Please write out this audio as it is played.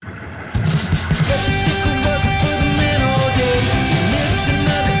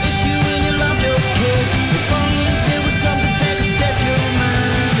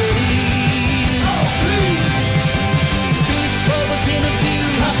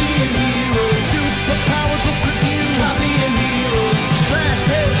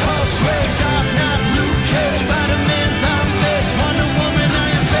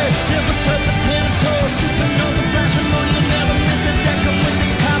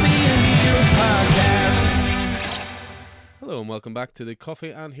and welcome back to the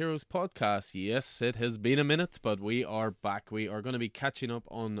Coffee and Heroes podcast. Yes, it has been a minute, but we are back. We are going to be catching up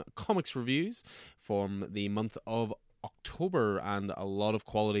on comics reviews from the month of October, and a lot of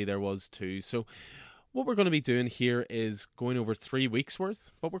quality there was too. So what we're going to be doing here is going over 3 weeks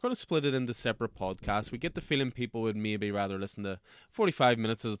worth, but we're going to split it into separate podcasts. We get the feeling people would maybe rather listen to 45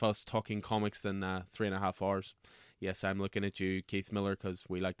 minutes of us talking comics than 3.5 hours. Yes, I'm looking at you, Keith Miller, because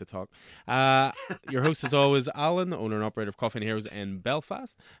we like to talk. Your host, as always, Alan, owner and operator of Coffee and Heroes in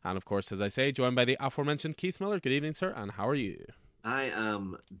Belfast. And, of course, as I say, joined by the aforementioned Keith Miller. Good evening, sir, and how are you? I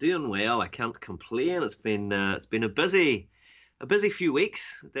am doing well. I can't complain. It's been a busy few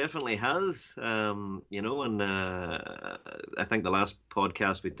weeks. It definitely has. And I think the last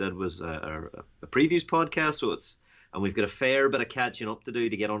podcast we did was a previews podcast. And we've got a fair bit of catching up to do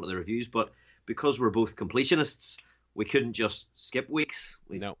to get onto the reviews. But because we're both completionists, we couldn't just skip weeks.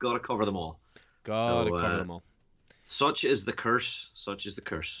 We've got to cover them all. Got to cover them all. Such is the curse.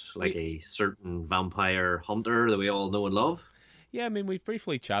 Like a certain vampire hunter that we all know and love. Yeah, I mean, we've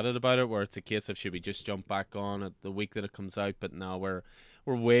briefly chatted about it, where it's a case of should we just jump back on at the week that it comes out, but now we're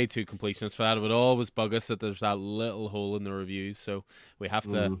way too completionists for that. It would always bug us that there's that little hole in the reviews, so we have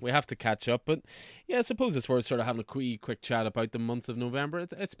to catch up. But yeah, I suppose it's worth sort of having a quick chat about the month of November.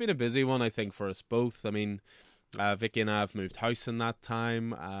 It's been a busy one, I think, for us both. I mean, Vicky and I have moved house in that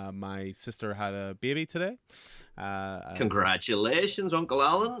time. My sister had a baby today. Congratulations, Uncle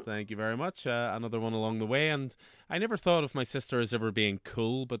Alan. Thank you very much. Another one along the way. And I never thought of my sister as ever being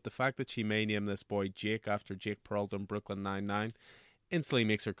cool, but the fact that she may name this boy Jake after Jake Peralta in Brooklyn Nine-Nine instantly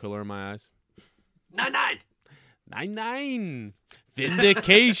makes her cooler in my eyes. 9-9! 9-9!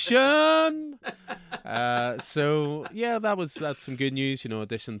 Vindication! So, yeah, that's some good news.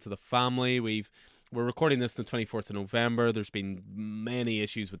 Addition to the family, we're recording this on the 24th of November. There's been many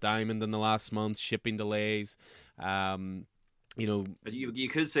issues with Diamond in the last month, shipping delays. But you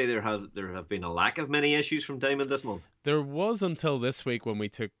could say there have been a lack of many issues from Diamond this month. There was until this week when we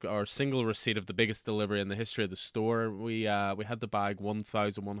took our single receipt of the biggest delivery in the history of the store. We had to bag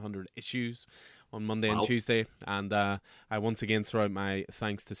 1,100 issues on Monday and Tuesday, and I once again throw out my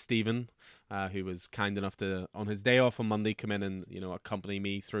thanks to Stephen, who was kind enough to, on his day off on Monday, come in and accompany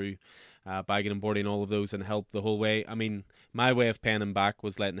me through bagging and boarding all of those and help the whole way. I mean, my way of paying him back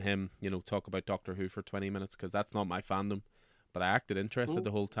was letting him talk about Doctor Who for 20 minutes, because that's not my fandom. But I acted interested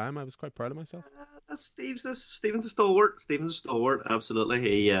the whole time. I was quite proud of myself. Stephen's a stalwart. Absolutely.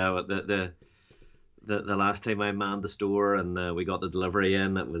 He the last time I manned the store and we got the delivery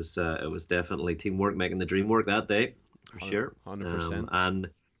in, it was definitely teamwork making the dream work that day, for sure. 100%. And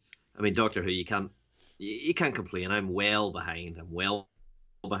I mean, Doctor Who, you can't complain. I'm well behind,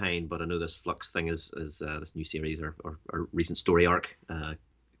 but I know this Flux thing is this new series or recent story arc,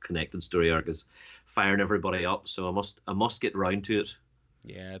 connected story arc is firing everybody up, so I must get round to it.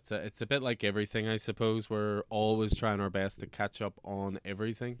 Yeah, it's a bit like everything, I suppose. We're always trying our best to catch up on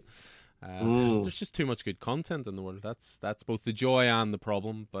everything. There's just too much good content in the world. That's both the joy and the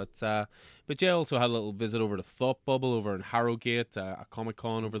problem. But Jay also had a little visit over to Thought Bubble over in Harrogate, a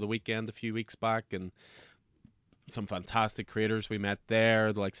Comic-Con over the weekend a few weeks back, and some fantastic creators we met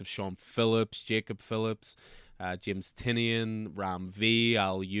there, the likes of Sean Phillips, Jacob Phillips, James Tinian, Ram V,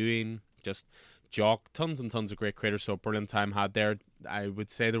 Al Ewing, just Jock, tons and tons of great creators. So a brilliant time had there. I would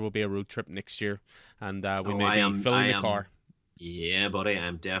say there will be a road trip next year, and we may be filling the car. Yeah, buddy,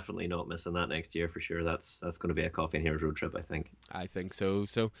 I'm definitely not missing that next year for sure. That's going to be a Coffee and Heroes road trip, I think. I think so.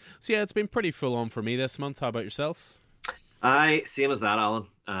 So yeah, it's been pretty full on for me this month. How about yourself? Same as that, Alan.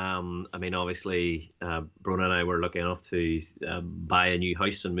 I mean, obviously, Brona and I were lucky enough to buy a new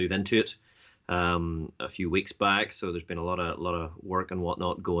house and move into it a few weeks back, so there's been a lot of work and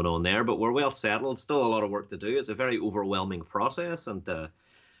whatnot going on there, but we're well settled. Still a lot of work to do. It's a very overwhelming process, and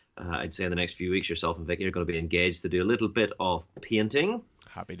I'd say in the next few weeks yourself and Vicky are going to be engaged to do a little bit of painting.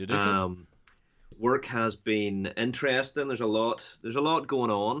 Happy to do so. Work has been interesting. There's a lot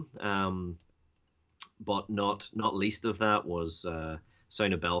going on, but not least of that was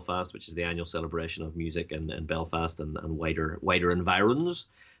Sound of Belfast, which is the annual celebration of music in Belfast and wider environs.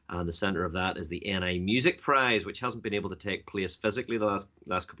 And the centre of that is the NI Music Prize, which hasn't been able to take place physically the last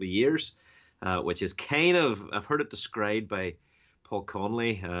couple of years, which is kind of, I've heard it described by Paul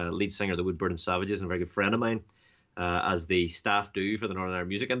Conley, lead singer of the Woodburn Savages and a very good friend of mine, as the staff do for the Northern Ireland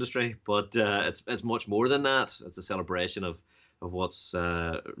music industry. But it's much more than that. It's a celebration of what's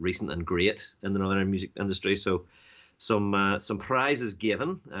recent and great in the Northern Ireland music industry. So some prizes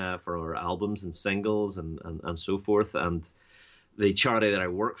given for our albums and singles and so forth. And the charity that I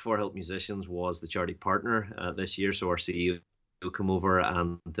work for, Help Musicians, was the charity partner this year. So our CEO came over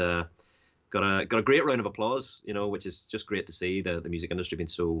and got a great round of applause, which is just great to see the music industry being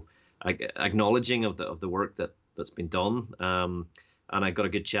so acknowledging of the work that's been done. And I got a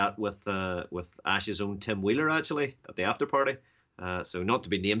good chat with Ash's own Tim Wheeler actually at the after party. So not to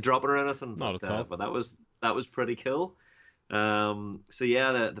be name dropping or anything, Not at all. but that was pretty cool. So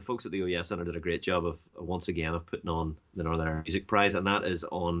yeah, the folks at the OES Centre did a great job of once again of putting on the Northern Ireland Music Prize, and that is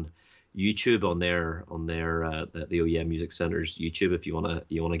on YouTube on their the OEM Music Centre's YouTube if you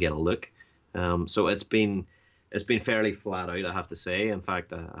wanna get a look. So it's been fairly flat out, I have to say. In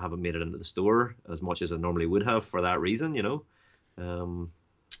fact, I haven't made it into the store as much as I normally would have for that reason,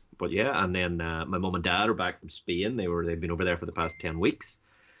 But yeah, and then my mum and dad are back from Spain. They've been over there for the past 10 weeks.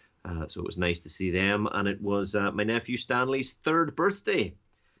 So it was nice to see them, and it was my nephew Stanley's 3rd birthday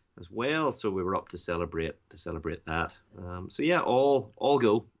as well. So we were up to celebrate that. So yeah, all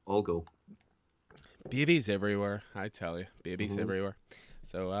go. Babies everywhere, I tell you, babies everywhere.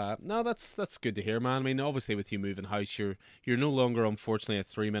 So no, that's good to hear, man. I mean, obviously with you moving house, you're no longer, unfortunately, a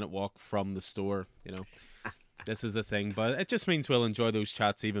 3-minute walk from the store. This is the thing, but it just means we'll enjoy those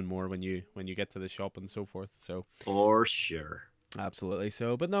chats even more when you get to the shop and so forth. So for sure. Absolutely.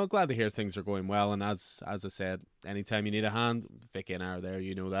 So, but no, glad to hear things are going well. And as I said, anytime you need a hand, Vicky and I are there.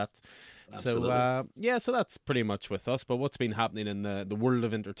 You know that. Absolutely. So, yeah. So that's pretty much with us. But what's been happening in the world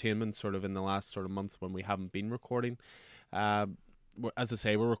of entertainment, sort of in the last sort of month when we haven't been recording? As I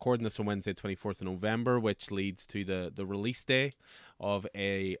say, we're recording this on Wednesday, 24th of November, which leads to the release day of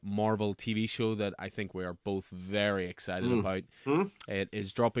a Marvel TV show that I think we are both very excited about. It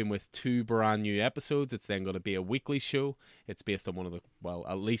is dropping with 2 brand new episodes. It's then going to be a weekly show. It's based on one of the, well,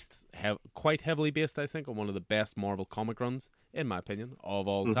 at least quite heavily based, I think, on one of the best Marvel comic runs, in my opinion, of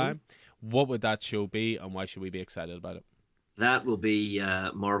all time. What would that show be, and why should we be excited about it? That will be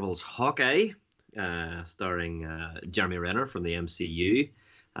Marvel's Hawkeye. Starring Jeremy Renner from the MCU,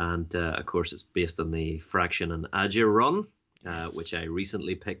 and of course it's based on the Fraction and Adja run, which I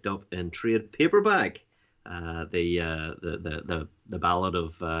recently picked up in trade paperback. The ballad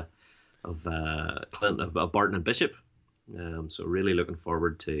of Barton and Bishop. So really looking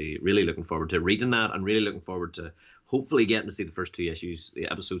forward to reading that, and really looking forward to hopefully getting to see the first 2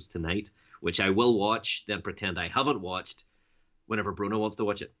 episodes tonight, which I will watch, then pretend I haven't watched whenever Bruno wants to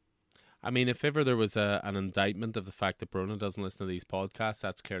watch it. I mean, if ever there was an indictment of the fact that Bruno doesn't listen to these podcasts,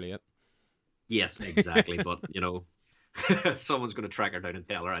 that's clearly it. Yes, exactly. But, someone's going to track her down and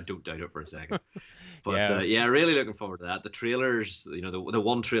tell her. I don't doubt it for a second. But, yeah, really looking forward to that. The trailers, the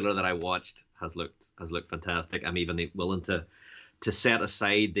one trailer that I watched has looked fantastic. I'm even willing to set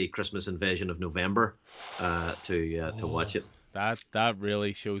aside the Christmas invasion of November to watch it. That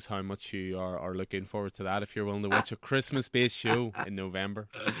really shows how much you are looking forward to that, if you're willing to watch a Christmas-based show in November.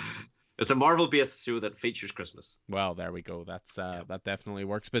 It's a Marvel-based show that features Christmas. Well, there we go. That definitely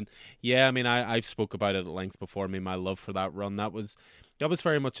works. But yeah, I mean, I've spoke about it at length before. I mean, my love for that run, that was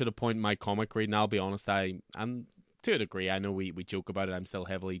very much at a point in my comic reading. I'll be honest, and to a degree, I know we joke about it. I'm still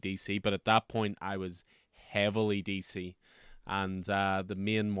heavily DC, but at that point, I was heavily DC. And the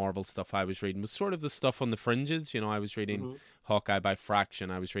main Marvel stuff I was reading was sort of the stuff on the fringes. I was reading Hawkeye by Fraction.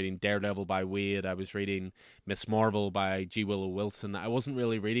 I was reading Daredevil by Wade. I was reading Miss Marvel by G. Willow Wilson. I wasn't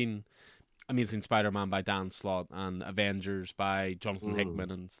really reading Amazing Spider-Man by Dan Slott and Avengers by Jonathan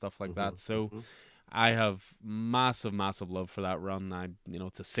Hickman and stuff like that. So I have massive, massive love for that run.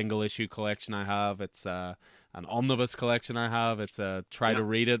 It's a single issue collection I have. It's an omnibus collection I have. It's a try to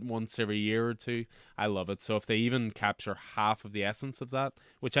read it once every year or two. I love it. So if they even capture half of the essence of that,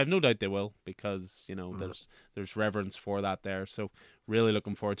 which I've no doubt they will, because there's reverence for that there. So really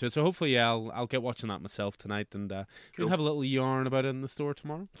looking forward to it. So hopefully, I'll get watching that myself tonight, and we'll have a little yarn about it in the store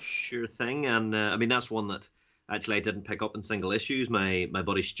tomorrow. Sure thing. And I mean, that's one that actually I didn't pick up in single issues. My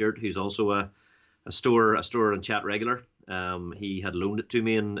buddy Stuart, who's also a store and chat regular, he had loaned it to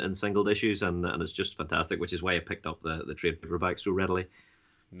me in singled issues, and it's just fantastic, which is why I picked up the trade paperback so readily.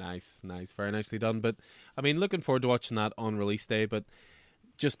 Nice, very nicely done. But I mean, looking forward to watching that on release day. But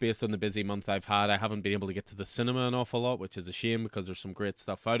just based on the busy month I've had, I haven't been able to get to the cinema an awful lot, which is a shame because there's some great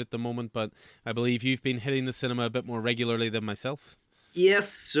stuff out at the moment. But I believe you've been hitting the cinema a bit more regularly than myself.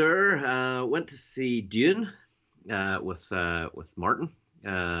 Yes, sir. Went to see Dune with Martin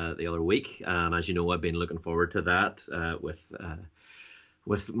the other week, and as you know, I've been looking forward to that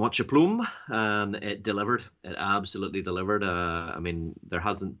with much aplomb, and it delivered. It absolutely delivered. I mean, there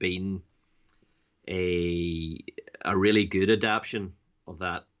hasn't been a really good adaptation of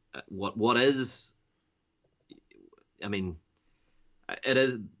that. What is? I mean, it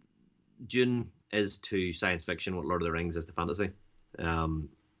is. Dune is to science fiction what Lord of the Rings is to fantasy, and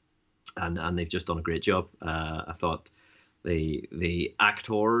they've just done a great job. I thought The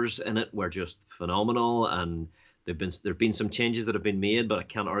actors in it were just phenomenal, and there've been some changes that have been made, but I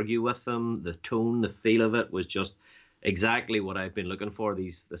can't argue with them. The tone, the feel of it was just exactly what I've been looking for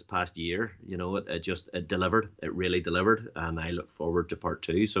this past year. It delivered. It really delivered, and I look forward to part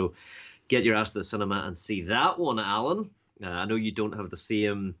two. So get your ass to the cinema and see that one, Alan. I know you don't have the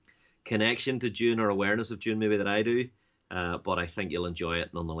same connection to Dune or awareness of Dune maybe that I do, but I think you'll enjoy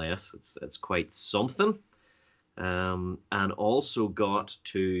it nonetheless. It's quite something. And also got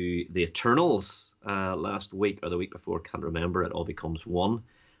to the Eternals last week or the week before, can't remember. It all becomes one,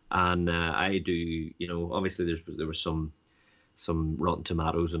 and I do. Obviously there was some Rotten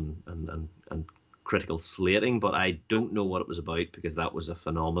Tomatoes and critical slating, but I don't know what it was about because that was a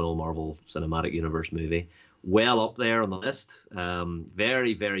phenomenal Marvel Cinematic Universe movie, well up there on the list.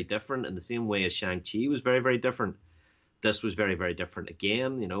 Very, very different in the same way as Shang-Chi was very, very different. This was very, very different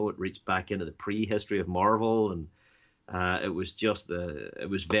again. It reached back into the pre-history of Marvel, and it was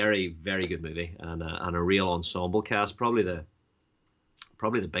very, very good movie, and a real ensemble cast. Probably the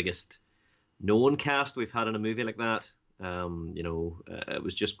biggest known cast we've had in a movie like that. It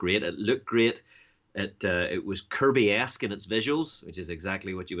was just great. It looked great. It was Kirby-esque in its visuals, which is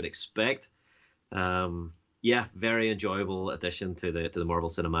exactly what you would expect. Very enjoyable addition to the Marvel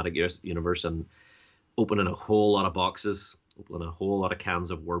Cinematic Universe, and opening a whole lot of boxes, opening a whole lot of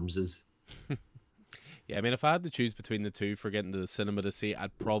cans of wormses. Yeah, I mean, if I had to choose between the two for getting to the cinema to see,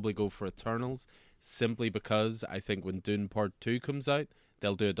 I'd probably go for Eternals, simply because I think when Dune Part 2 comes out,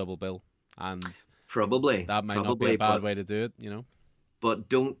 they'll do a double bill. And that might not be a bad way to do it,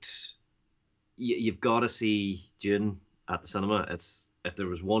 But you've got to see Dune at the cinema. If there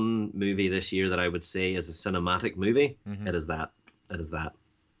was one movie this year that I would say is a cinematic movie, it is that. It is that.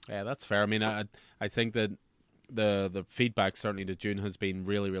 Yeah, that's fair. I mean, I think that the feedback certainly to Dune has been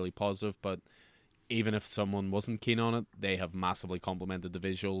really, really positive, but even if someone wasn't keen on it, they have massively complimented the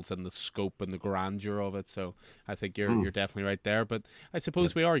visuals and the scope and the grandeur of it. So I think you're definitely right there. But I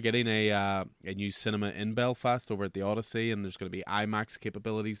suppose we are getting a new cinema in Belfast over at the Odyssey, and there's going to be IMAX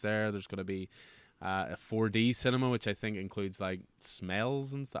capabilities there. There's going to be a 4D cinema, which I think includes like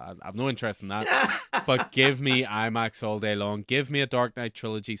smells and stuff. I've no interest in that. But give me IMAX all day long. Give me a Dark Knight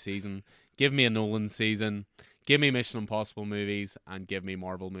trilogy season. Give me a Nolan season. Give me Mission Impossible movies, and give me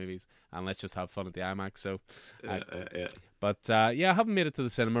Marvel movies, and let's just have fun at the IMAX. So, But I haven't made it to the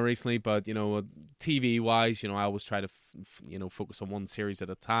cinema recently. But TV wise, I always try to focus on one series at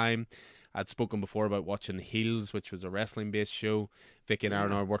a time. I'd spoken before about watching Heels, which was a wrestling based show. Vicky and I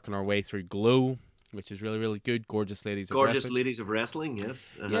are working our way through Glow, which is really, really good. Gorgeous Ladies of Wrestling, yes.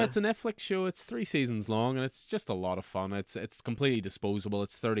 Yeah, it's a Netflix show. It's 3 seasons long, and it's just a lot of fun. It's completely disposable.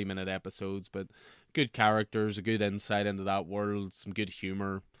 It's 30-minute episodes, but good characters, a good insight into that world, some good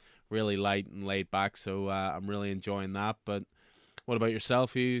humor, really light and laid back. So I'm really enjoying that. But what about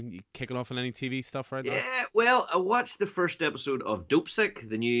yourself? You kicking off on any TV stuff right now? Yeah, well, I watched the first episode of Dopesick,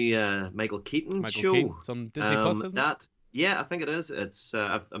 the new Michael Keaton show. It's on Disney Plus, isn't it? Yeah, I think it is. It's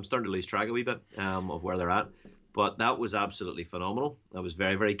I'm starting to lose track a wee bit of where they're at, but that was absolutely phenomenal. That was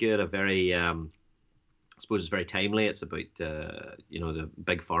very, very good. I suppose it's very timely. It's about the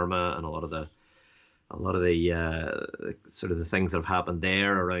big pharma and a lot of the sort of the things that have happened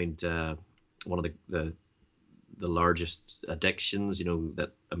there around one of the largest addictions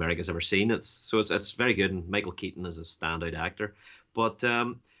that America's ever seen. It's very good, and Michael Keaton is a standout actor. But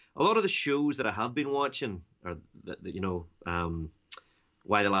a lot of the shows that I have been watching are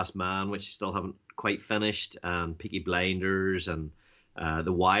Why the Last Man, which I still haven't quite finished, and Peaky Blinders, and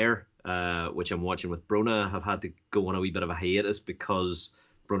The Wire, which I'm watching with Brona. Have had to go on a wee bit of a hiatus because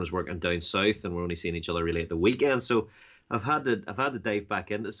Brona's working down south, and we're only seeing each other really at the weekend. So I've had to dive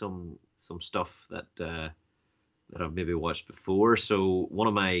back into some stuff that I've maybe watched before. So one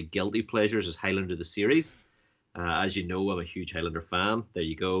of my guilty pleasures is Highlander the series. As you know, I'm a huge Highlander fan. There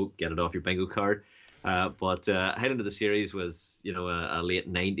you go, get it off your bingo card. But Highlander the series was, a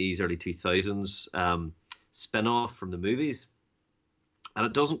late 90s, early 2000s spin-off from the movies. And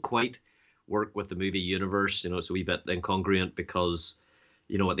it doesn't quite work with the movie universe. It's a wee bit incongruent because,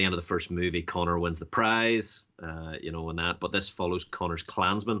 at the end of the first movie, Connor wins the prize, and that. But this follows Connor's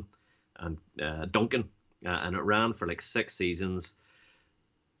clansman and Duncan. And it ran for like 6 seasons.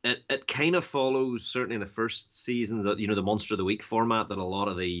 It kind of follows, certainly in the first season, that the Monster of the Week format that a lot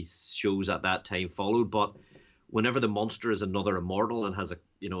of these shows at that time followed. But whenever the monster is another immortal and has a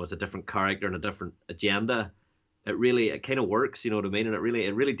different character and a different agenda, it kind of works. You know what I mean? And it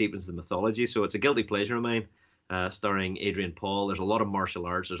really deepens the mythology. So it's a guilty pleasure of mine. Starring Adrian Paul. There's a lot of martial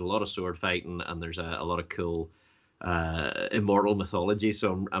arts. There's a lot of sword fighting, and there's a lot of cool immortal mythology.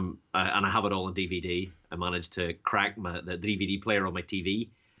 So and I have it all on DVD. I managed to crack the DVD player on my TV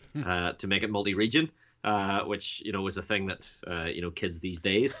to make it multi-region. Which was a thing that kids these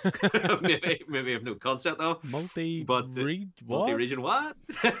days maybe have no concept of. Multi-region what?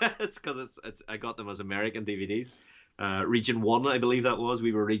 It's because it's I got them as American DVDs. Region 1, I believe that was.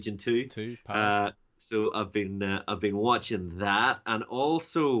 We were Region 2. So I've been watching that, and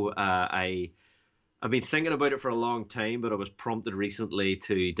also I've been thinking about it for a long time, but I was prompted recently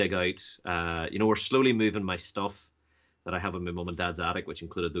to dig out. We're slowly moving my stuff that I have in my mum and dad's attic, which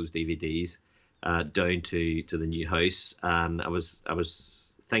included those DVDs. Down to the new house, and I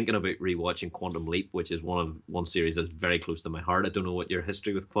was thinking about rewatching Quantum Leap, which is one series that's very close to my heart. I don't know what your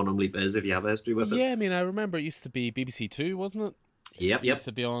history with Quantum Leap is, if you have a history with it. Yeah, I mean, I remember it used to be BBC Two, wasn't it? Yep. It used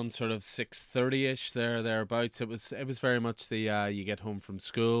to be on sort of 6:30ish thereabouts. It was very much the you get home from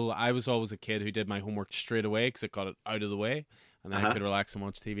school. I was always a kid who did my homework straight away because it got it out of the way. And then I could relax and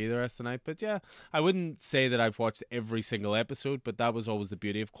watch TV the rest of the night. But yeah, I wouldn't say that I've watched every single episode, but that was always the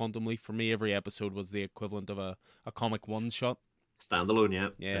beauty of Quantum Leap. For me, every episode was the equivalent of a comic one-shot. Standalone, yeah.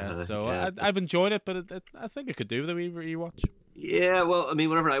 Yeah, so yeah. I've enjoyed it, but I think I could do with a rewatch. Yeah, well, I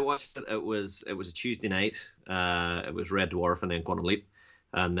mean, whenever I watched it, it was a Tuesday night. It was Red Dwarf and then Quantum Leap.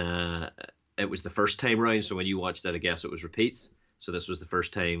 And it was the first time round, so when you watched it, I guess it was repeats. So this was the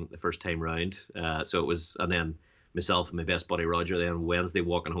first time round. So it was, and then myself and my best buddy Roger then Wednesday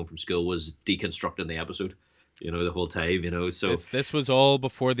walking home from school was deconstructing the episode, the whole time, so this was all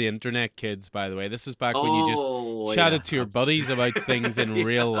before the internet, kids, by the way. This is back when you just chatted to your buddies about things in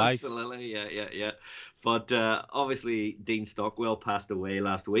real life. Absolutely, yeah. But obviously Dean Stockwell passed away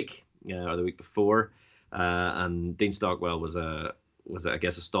last week, or the week before, and Dean Stockwell was I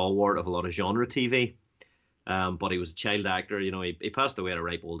guess a stalwart of a lot of genre TV. But he was a child actor, he passed away at a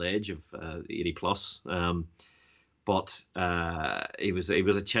ripe old age of 80 plus. But he was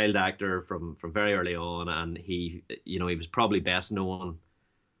a child actor from very early on, and he was probably best known,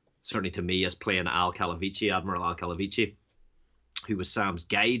 certainly to me, as playing Admiral Al Calavici, who was Sam's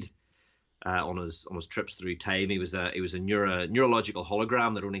guide on his trips through time. He was a neurological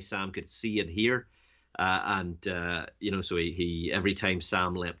hologram that only Sam could see and hear, so he every time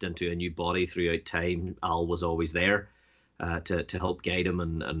Sam leapt into a new body throughout time, Al was always there. To help guide him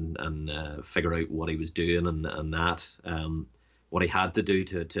and figure out what he was doing and what he had to do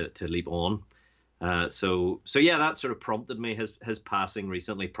to leap on. So yeah, that sort of prompted me. His passing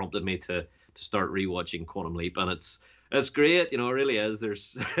recently prompted me to start rewatching Quantum Leap, and it's great. It really is.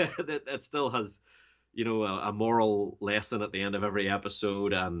 There's it still has a moral lesson at the end of every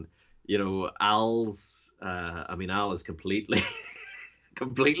episode, and Al's Al is completely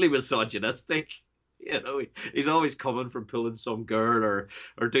misogynistic. He's always coming from pulling some girl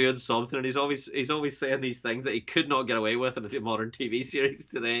or doing something, and he's always saying these things that he could not get away with in a modern TV series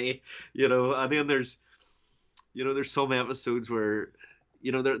today. And then there's some episodes where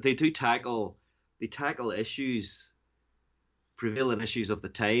they tackle issues, prevailing issues of the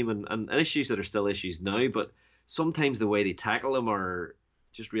time, and issues that are still issues now, but sometimes the way they tackle them are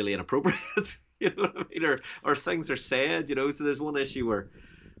just really inappropriate. You know what I mean? Or things are said. So there's one issue where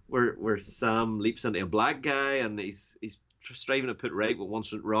Sam leaps into a black guy, and he's striving to put right what once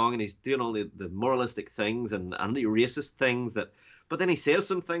went wrong, and he's doing all the moralistic things and anti-racist things but then he says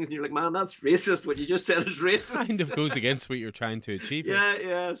some things and you're like, man, that's racist. What you just said is racist. Kind of goes against what you're trying to achieve.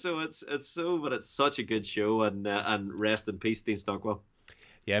 Yeah. So it's such a good show, and rest in peace, Dean Stockwell.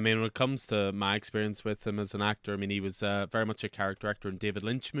 Yeah, I mean, when it comes to my experience with him as an actor, I mean, he was very much a character actor in David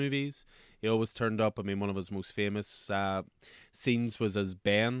Lynch movies. He always turned up. I mean, one of his most famous scenes was as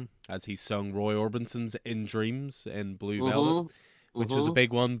Ben, as he sung Roy Orbison's In Dreams in Blue Velvet, which was a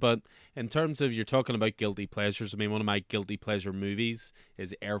big one. But in terms of, you're talking about guilty pleasures, I mean, one of my guilty pleasure movies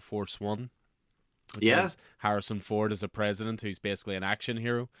is Air Force One, which has Harrison Ford as a president who's basically an action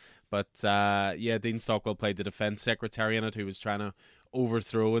hero. But Dean Stockwell played the defense secretary in it, who was trying to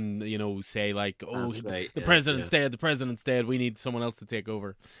overthrow and say like, the president's dead, we need someone else to take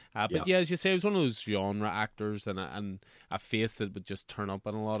over. But as you say, he was one of those genre actors and a face that would just turn up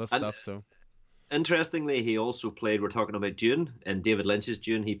on a lot of stuff. So interestingly, he also played, we're talking about Dune, in David Lynch's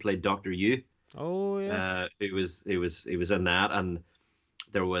Dune, he played Dr. Yu. He was in that, and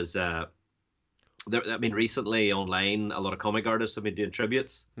there was recently online, a lot of comic artists have been doing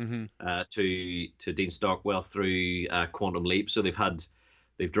tributes to Dean Stockwell through Quantum Leap. So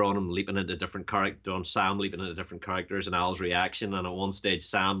they've drawn him leaping into different characters, drawn Sam leaping into different characters, and Al's reaction. And at one stage,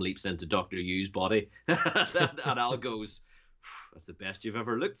 Sam leaps into Dr. Yu's body, and Al goes, "That's the best you've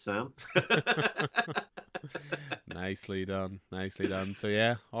ever looked, Sam." Nicely done. So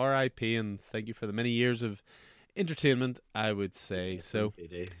yeah, R.I.P. and thank you for the many years of entertainment, I would say. Yes, So,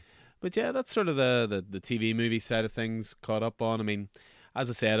 indeed. but yeah, that's sort of the TV movie side of things caught up on. I mean, as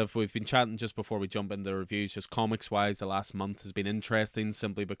I said, if we've been chatting just before we jump into the reviews, just comics wise, the last month has been interesting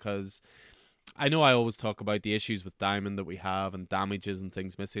simply because I know I always talk about the issues with Diamond that we have and damages and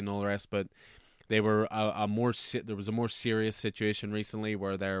things missing and all the rest, but they were there was a more serious situation recently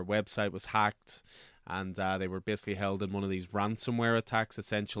where their website was hacked and they were basically held in one of these ransomware attacks.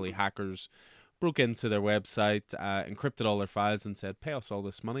 Essentially, hackers broke into their website, encrypted all their files, and said, "Pay us all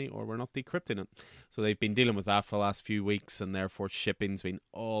this money, or we're not decrypting it." So they've been dealing with that for the last few weeks, and therefore shipping's been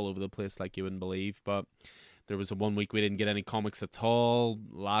all over the place, like you wouldn't believe. But there was a 1 week we didn't get any comics at all.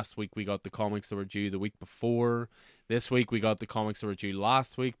 Last week we got the comics that were due the week before. This week we got the comics that were due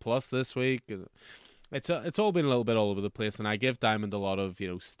last week plus this week. It's all been a little bit all over the place, and I give Diamond a lot of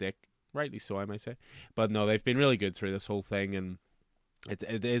stick, rightly so, I might say. But no, they've been really good through this whole thing, and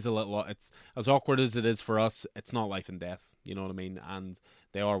it is a little. It's as awkward as it is for us. It's not life and death, you know what I mean. And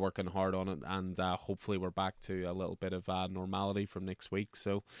they are working hard on it, and hopefully we're back to a little bit of normality from next week.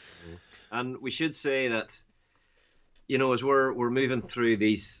 So, and we should say that, as we're moving through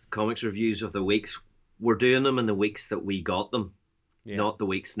these comics reviews of the weeks, we're doing them in the weeks that we got them, not the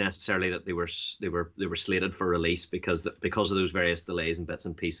weeks necessarily that they were slated for release, because of those various delays and bits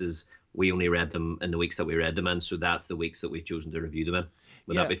and pieces. We only read them in the weeks that we read them in, so that's the weeks that we've chosen to review them in.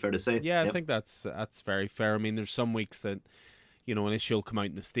 Would that be fair to say? Yeah, I think that's very fair. I mean, there's some weeks that an issue will come out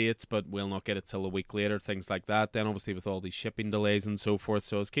in the States, but we'll not get it till a week later, things like that. Then obviously with all these shipping delays and so forth.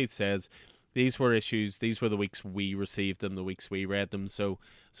 So as Keith says, these were the weeks we received them, the weeks we read them. So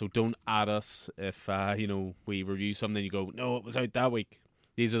don't add us if we review something and you go, no, it was out that week.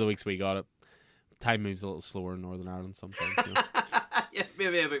 These are the weeks we got it. Time moves a little slower in Northern Ireland sometimes. Yeah,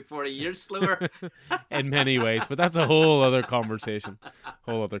 maybe about 40 years slower. In many ways, but that's a whole other conversation.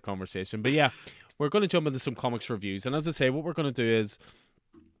 But yeah, we're going to jump into some comics reviews. And as I say, what we're going to do is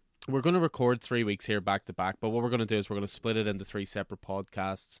we're going to record 3 weeks here back to back, but what we're going to do is we're going to split it into 3 separate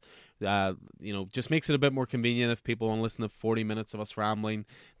podcasts. Just makes it a bit more convenient if people want to listen to 40 minutes of us rambling.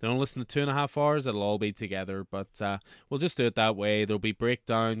 They don't listen to 2.5 hours, it'll all be together, but we'll just do it that way. There'll be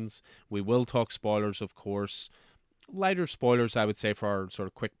breakdowns. We will talk spoilers, of course. Lighter spoilers, I would say, for our sort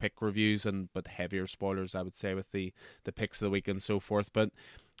of quick pick reviews, but heavier spoilers, I would say, with the picks of the week and so forth. But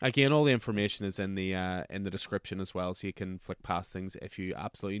again, all the information is in the description as well, so you can flick past things if you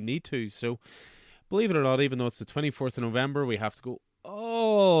absolutely need to. So, believe it or not, even though it's the 24th of November, we have to go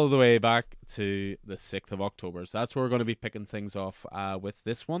all the way back to the 6th of October. So that's where we're going to be picking things off with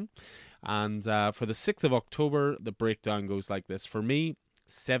this one. And for the 6th of October, the breakdown goes like this. For me,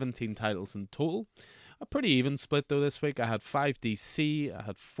 17 titles in total. A pretty even split though this week. I had 5 DC, I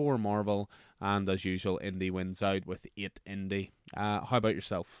had 4 Marvel, and as usual, Indie wins out with 8 Indie. How about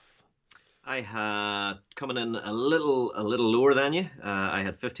yourself? I had coming in a little lower than you. I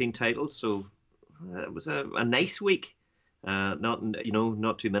had 15 titles, so it was a nice week. Not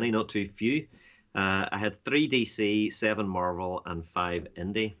too many, not too few. I had 3 DC, 7 Marvel, and 5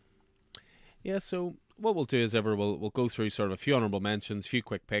 Indie. Yeah, so what we'll do is we'll go through sort of a few honourable mentions, a few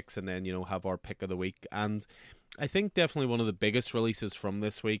quick picks, and then have our pick of the week. And I think definitely one of the biggest releases from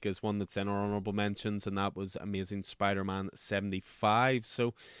this week is one that's in our honourable mentions, and that was Amazing Spider-Man 75.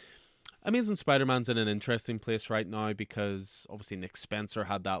 So Amazing Spider-Man's in an interesting place right now because obviously Nick Spencer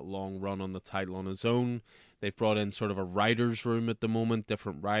had that long run on the title on his own. They've brought in sort of a writer's room at the moment,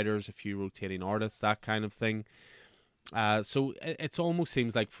 different writers, a few rotating artists, that kind of thing. So it almost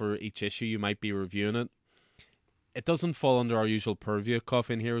seems like for each issue you might be reviewing it. It doesn't fall under our usual purview of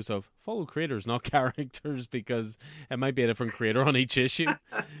Coffee and Heroes of follow creators, not characters, because it might be a different creator on each issue.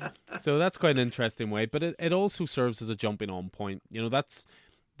 So that's quite an interesting way. But it also serves as a jumping on point.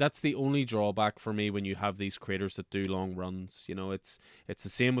 That's the only drawback for me when you have these creators that do long runs. It's the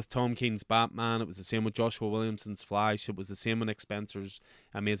same with Tom King's Batman. It was the same with Joshua Williamson's Flash. It was the same with Nick Spencer's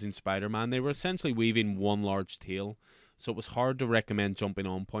Amazing Spider-Man. They were essentially weaving one large tale. So it was hard to recommend jumping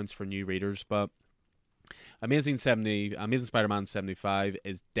on points for new readers. But Amazing Spider-Man 75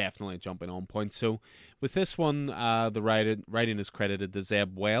 is definitely a jumping on point. So with this one, the writing is credited to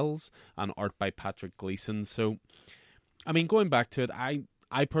Zeb Wells and art by Patrick Gleason. So, I mean, going back to it,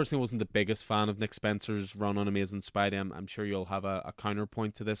 I personally wasn't the biggest fan of Nick Spencer's run on Amazing Spidey. I'm sure you'll have a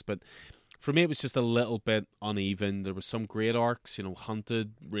counterpoint to this, but for me it was just a little bit uneven. There were some great arcs,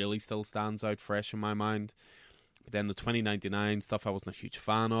 Hunted really still stands out fresh in my mind. But then the 2099 stuff I wasn't a huge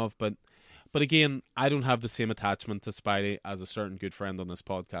fan of, but again, I don't have the same attachment to Spidey as a certain good friend on this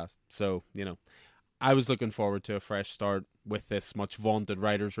podcast. So, I was looking forward to a fresh start with this much vaunted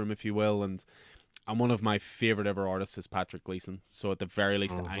writer's room, if you will, and one of my favourite ever artists is Patrick Gleason. So at the very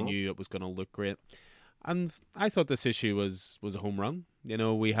least, I knew it was going to look great. And I thought this issue was a home run. You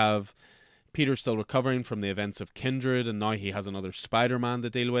know, we have Peter still recovering from the events of Kindred, and now he has another Spider-Man to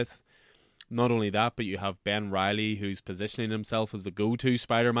deal with. Not only that, but you have Ben Reilly, who's positioning himself as the go-to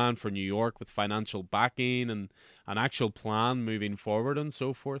Spider-Man for New York with financial backing and an actual plan moving forward and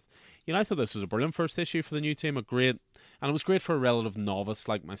so forth. You know, I thought this was a brilliant first issue for the new team, and it was great for a relative novice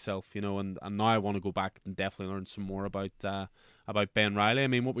like myself, you know, and now I want to go back and definitely learn some more about Ben Reilly. I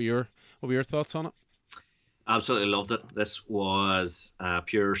mean, what were your thoughts on it? Absolutely loved it. This was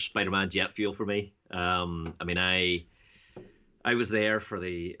pure Spider-Man jet fuel for me. I mean, I was there for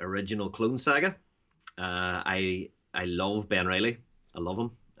the original Clone Saga. I love Ben Reilly. I love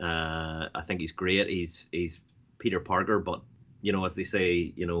him. I think he's great. He's Peter Parker, but you know, as they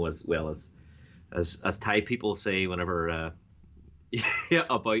say, you know, as well as Thai people say whenever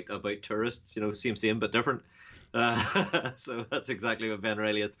about tourists, you know, same but different. So that's exactly what Ben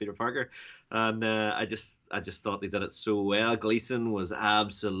Reilly is to Peter Parker, and I just thought they did it so well. Gleason was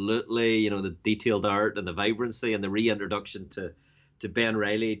absolutely, you know, the detailed art and the vibrancy and the reintroduction to Ben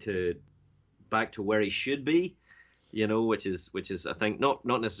Reilly to back to where he should be, you know, which is I think not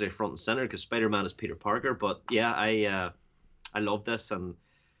necessarily front and center because Spider-Man is Peter Parker, but yeah, I love this, and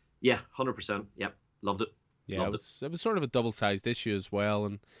yeah, 100%, yeah, loved it. Yeah, it was sort of a double-sized issue as well,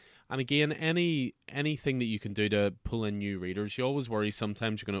 and again, anything that you can do to pull in new readers, you always worry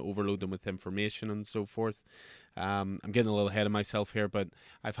sometimes you're going to overload them with information and so forth. I'm getting a little ahead of myself here, but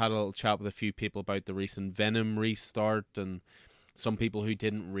I've had a little chat with a few people about the recent Venom restart, and some people who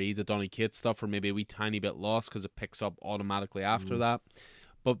didn't read the Donny Cates stuff are maybe a wee tiny bit lost because it picks up automatically after that.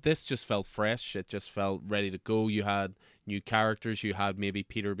 But this just felt fresh. It just felt ready to go. You had new characters. You had maybe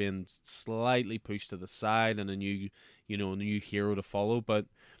Peter being slightly pushed to the side and a new hero to follow. But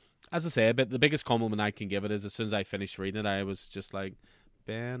as I say, the biggest compliment I can give it is as soon as I finished reading it, I was just like,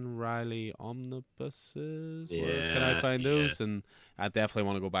 Ben Reilly omnibuses? Yeah, where can I find those? And I definitely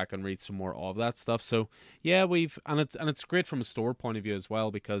want to go back and read some more of that stuff. So yeah, it's great from a store point of view as well,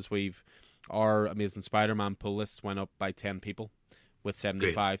 because our Amazing Spider-Man pull list went up by 10 people with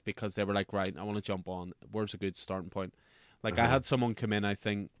 75 Great. Because they were like, right, I want to jump on. Where's a good starting point? Like I had someone come in, I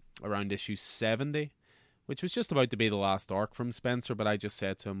think around issue 70, which was just about to be the last arc from Spencer, but I just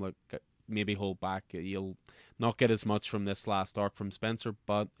said to him, look, maybe hold back. You'll not get as much from this last arc from Spencer,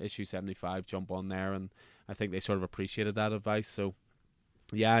 but issue 75, jump on there, and I think they sort of appreciated that advice. So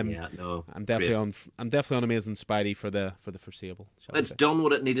yeah, I'm definitely on Amazing Spidey for the foreseeable. It's done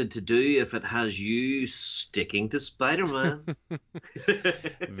what it needed to do if it has you sticking to Spider-Man.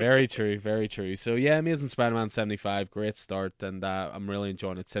 Very true, very true. So yeah, Amazing Spider-Man 75, great start, and I'm really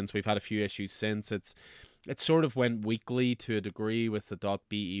enjoying it since. We've had a few issues since. It sort of went weekly to a degree with the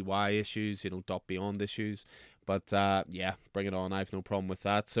 .BEY issues, .Beyond issues. But yeah, bring it on. I have no problem with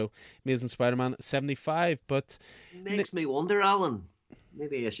that. So Amazing Spider-Man 75. But makes me wonder, Alan.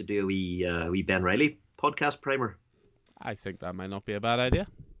 Maybe I should do a wee Ben Reilly podcast primer. I think that might not be a bad idea.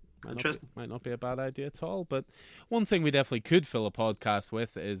 Might not be a bad idea at all. But one thing we definitely could fill a podcast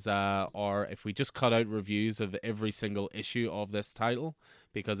with is, or if we just cut out reviews of every single issue of this title,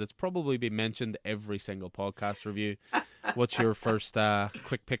 because it's probably been mentioned every single podcast review. What's your first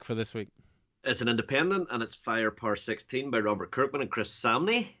quick pick for this week? It's an independent, and it's Firepower 16 by Robert Kirkman and Chris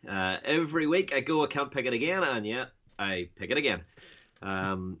Samney. Every week I can't pick it again, and yet I pick it again.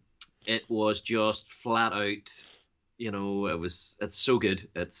 It was just flat out, it's so good.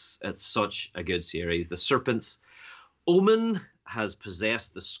 It's such a good series. The Serpent's Omen has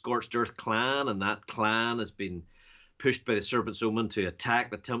possessed the Scorched Earth clan, and that clan has been pushed by the Serpent's Omen to attack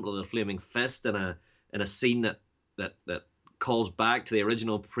the Temple of the Flaming Fist in a scene that calls back to the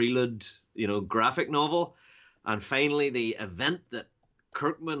original Prelude, graphic novel. And finally, the event that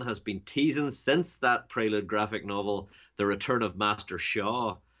Kirkman has been teasing since that Prelude graphic novel, the return of Master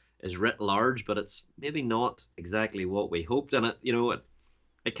Shaw, is writ large, but it's maybe not exactly what we hoped. And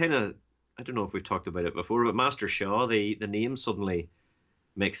it kind of, I don't know if we've talked about it before, but Master Shaw, the name suddenly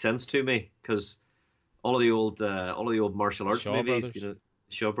makes sense to me, because all of the old martial arts Shaw movies, Brothers.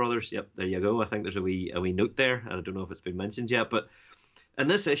 Shaw Brothers. Yep, there you go. I think there's a wee note there. I don't know if it's been mentioned yet, but in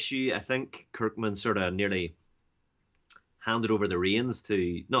this issue, I think Kirkman sort of nearly handed over the reins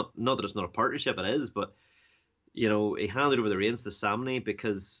to not that it's not a partnership, it is, but he handed over the reins to Samney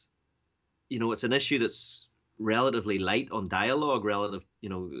because it's an issue that's relatively light on dialogue relative,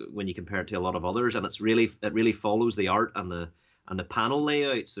 when you compare it to a lot of others, and it really follows the art and the panel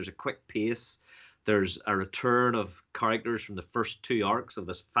layouts. There's a quick pace. There's a return of characters from the first two arcs of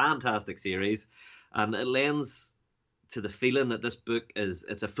this fantastic series, and it lends to the feeling that this book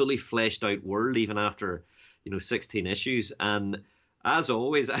it's a fully fleshed out world even after 16 issues. And as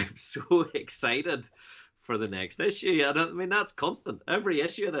always, I'm so excited for the next issue. And I mean, that's constant. Every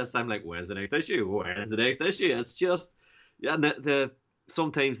issue of this, I'm like, when's the next issue? When's the next issue? It's just, yeah, and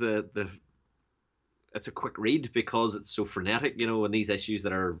sometimes the it's a quick read because it's so frenetic, and these issues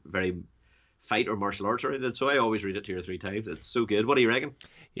that are very fight or martial arts oriented. So I always read it 2 or 3 times. It's so good. What do you reckon?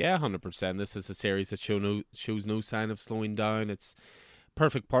 Yeah, 100%. This is a series that shows no sign of slowing down. It's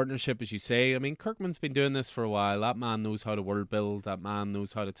perfect partnership, as you say. I mean, Kirkman's been doing this for a while. That man knows how to world build. That man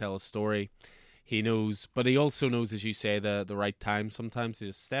knows how to tell a story. He knows, but he also knows, as you say, the right time sometimes to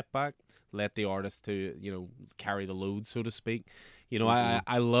just step back, let the artist to, carry the load, so to speak.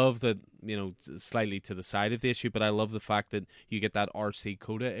 I love that, slightly to the side of the issue, but I love the fact that you get that RC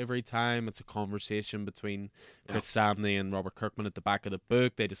coda every time. It's a conversation between Chris Samney and Robert Kirkman at the back of the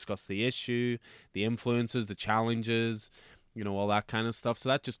book. They discuss the issue, the influences, the challenges, all that kind of stuff. So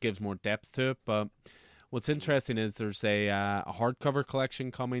that just gives more depth to it. But what's interesting is there's a hardcover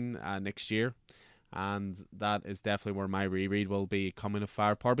collection coming next year. And that is definitely where my reread will be coming to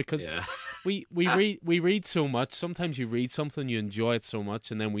Firepower, because we read so much. Sometimes you read something, you enjoy it so much,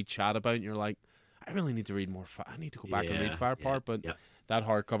 and then we chat about it, and you're like, I really need to read more. I need to go back and read Firepower, but that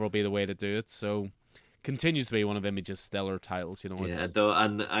hardcover will be the way to do it. So continues to be one of Image's stellar titles. Though,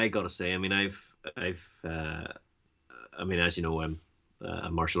 and I gotta say, I mean, as you know, I'm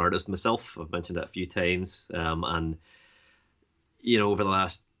a martial artist myself. I've mentioned that a few times, and over the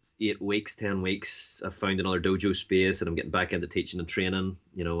last 8 weeks, 10 weeks, I've found another dojo space, and I'm getting back into teaching and training,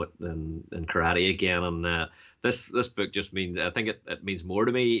 in karate again. And this book just means, I think it means more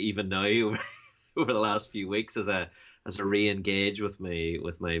to me even now over the last few weeks as I re-engage with my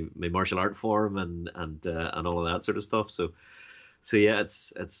martial art form and all of that sort of stuff. So yeah,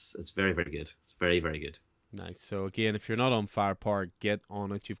 it's very, very good. It's very, very good. Nice. So again, if you're not on Firepower, get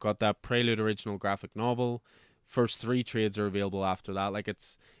on it. You've got that Prelude original graphic novel. First 3 trades are available after that. Like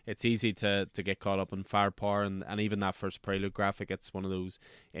it's easy to get caught up in Firepower, and even that first Prelude graphic, it's one of those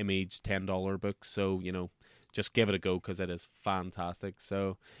Image $10 books. So just give it a go because it is fantastic.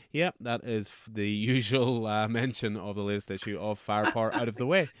 So yeah, that is the usual mention of the latest issue of Firepower out of the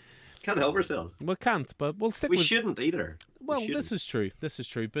way. Can't help ourselves. We can't, but we'll stick. We shouldn't either. Well, this is true. This is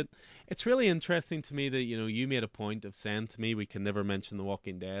true, but it's really interesting to me that you made a point of saying to me we can never mention The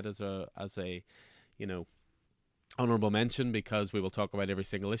Walking Dead as a honorable mention because we will talk about every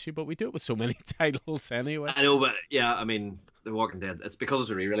single issue, but we do it with so many titles anyway. I know, but yeah, I mean, The Walking Dead, it's because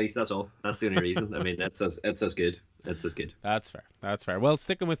it's a re-release, that's all. That's the only reason. I mean, it's as good. It's as good. That's fair. Well,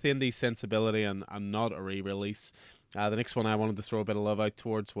 sticking with the indie sensibility and not a re-release, the next one I wanted to throw a bit of love out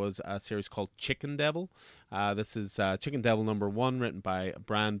towards was a series called Chicken Devil. This is Chicken Devil #1, written by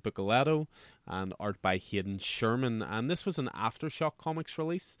Brian Buccellato and art by Hayden Sherman, and this was an Aftershock Comics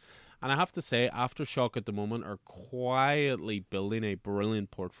release. And I have to say, Aftershock at the moment are quietly building a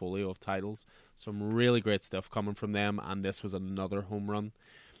brilliant portfolio of titles. Some really great stuff coming from them, and this was another home run.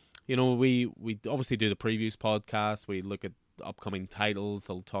 We obviously do the previews podcast. We look at upcoming titles.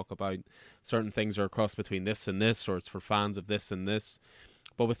 They'll talk about certain things are a cross between this and this, or it's for fans of this and this.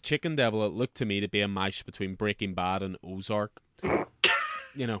 But with Chicken Devil, it looked to me to be a mash between Breaking Bad and Ozark.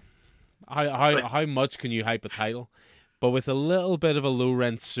 How much can you hype a title? But with a little bit of a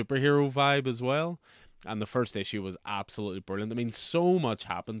low-rent superhero vibe as well. And the first issue was absolutely brilliant. I mean, so much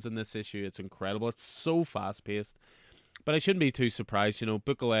happens in this issue. It's incredible. It's so fast-paced. But I shouldn't be too surprised.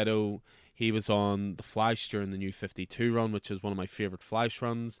 Buccellato, he was on The Flash during the New 52 run, which is one of my favourite Flash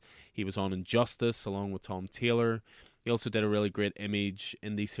runs. He was on Injustice along with Tom Taylor. He also did a really great Image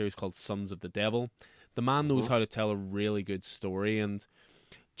indie series called Sons of the Devil. The man knows how to tell a really good story, and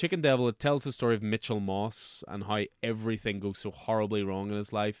Chicken Devil, it tells the story of Mitchell Moss and how everything goes so horribly wrong in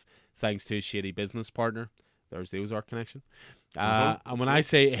his life thanks to his shady business partner. There's the Ozark connection. And when I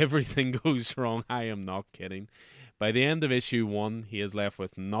say everything goes wrong, I am not kidding. By the end of issue 1, he is left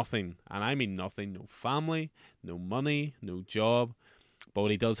with nothing. And I mean nothing. No family, no money, no job. But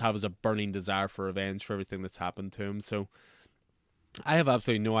what he does have is a burning desire for revenge for everything that's happened to him. So I have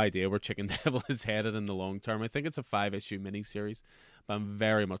absolutely no idea where Chicken Devil is headed in the long term. I think it's a 5-issue miniseries, but I'm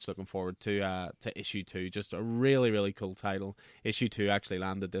very much looking forward to issue 2. Just a really, really cool title. Issue 2 actually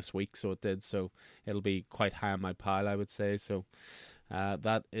landed this week, so it did. So it'll be quite high on my pile, I would say. So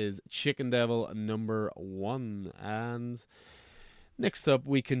that is Chicken Devil #1. And next up,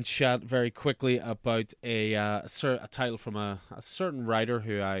 we can chat very quickly about a title from a certain writer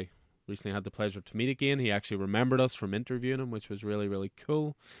who I recently had the pleasure to meet again. He actually remembered us from interviewing him, which was really, really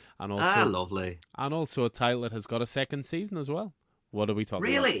cool. And also, lovely. And also a title that has got a second season as well. What are we talking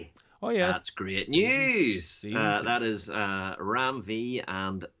about? Really? Oh, yeah. That's great news. That is Ram V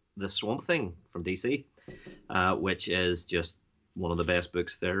and the Swamp Thing from DC, which is just one of the best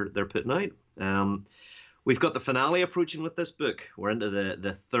books they're putting out. We've got the finale approaching with this book. We're into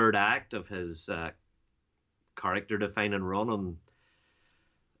the third act of his character-defining run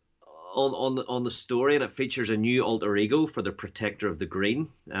on the story, and it features a new alter ego for the Protector of the Green.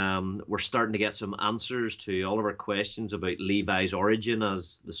 We're starting to get some answers to all of our questions about Levi's origin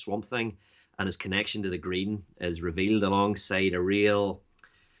as the Swamp Thing, and his connection to the Green is revealed alongside a real,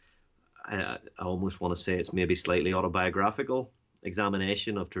 I almost want to say it's maybe slightly autobiographical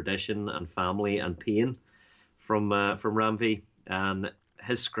examination of tradition and family and pain from Ram V. And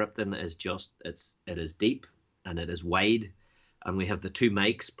his scripting is it is deep and it is wide. And we have the two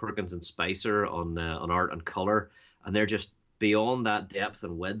Mikes, Perkins and Spicer, on art and color, and they're just beyond that depth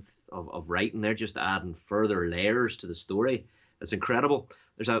and width of writing. They're just adding further layers to the story. It's incredible.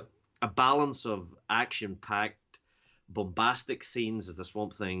 There's a balance of action-packed, bombastic scenes as the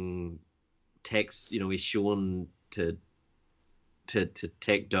Swamp Thing takes, he's shown to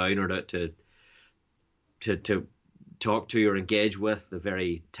take down or to talk to or engage with the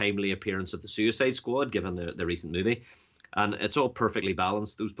very timely appearance of the Suicide Squad, given the recent movie. And it's all perfectly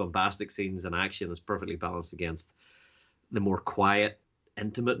balanced. Those bombastic scenes and action is perfectly balanced against the more quiet,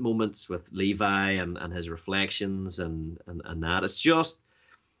 intimate moments with Levi and his reflections and that. It's just,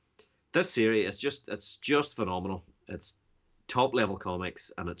 this series, it's just phenomenal. It's top level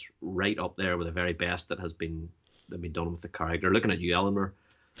comics, and it's right up there with the very best that has been done with the character. Looking at you, Elmer,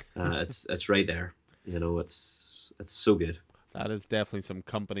 it's right there. It's so good. That is definitely some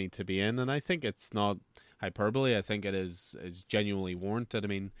company to be in, and I think it's not hyperbole. I think it is genuinely warranted. I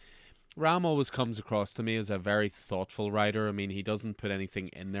mean, Ram always comes across to me as a very thoughtful writer. I mean, he doesn't put anything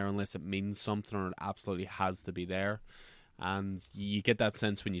in there unless it means something or it absolutely has to be there. And you get that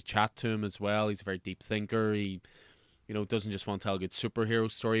sense when you chat to him as well. He's a very deep thinker. He, doesn't just want to tell a good superhero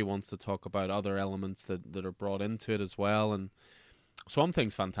story. He wants to talk about other elements that are brought into it as well. And Swamp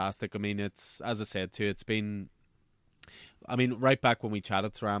Thing's fantastic. I mean, it's, as I said too, it's been, right back when we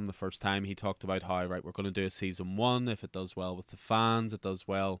chatted to Ram the first time, he talked about how, we're going to do a season 1. If it does well with the fans, it does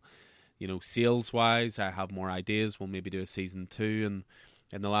well, sales-wise, I have more ideas. We'll maybe do a season 2. And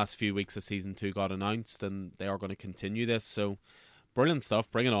in the last few weeks, a season 2 got announced, and they are going to continue this. So, brilliant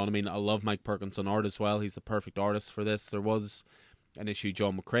stuff. Bring it on. I mean, I love Mike Perkins on art as well. He's the perfect artist for this. There was an issue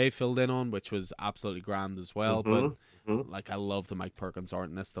John McCrae filled in on, which was absolutely grand as well. But, I love the Mike Perkins art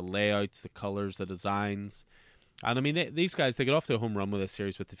in this. The layouts, the colours, the designs. And I mean, these guys, they got off to a home run with this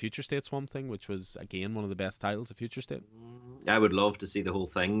series with the Future State Swamp Thing, which was, again, one of the best titles of Future State. I would love to see the whole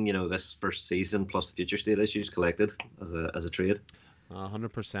thing, this first season plus the Future State issues collected as a trade.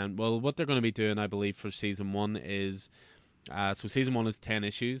 100%. Well, what they're going to be doing, I believe, for season 1 is, so season 1 is 10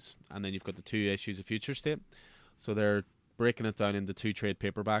 issues, and then you've got the 2 issues of Future State. So they're breaking it down into 2 trade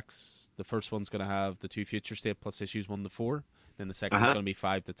paperbacks. The first one's going to have the 2 Future State plus issues 1 to 4. Then the second one's going to be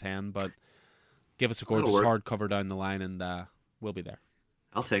 5 to 10, but give us a gorgeous hardcover down the line, and we'll be there.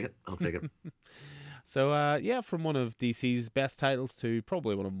 I'll take it. So, from one of DC's best titles to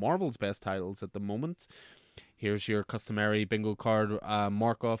probably one of Marvel's best titles at the moment, here's your customary bingo card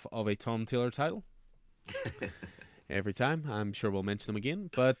mark-off of a Tom Taylor title. Every time. I'm sure we'll mention them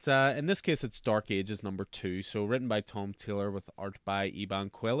again. But in this case, it's Dark Ages #2. So, written by Tom Taylor with art by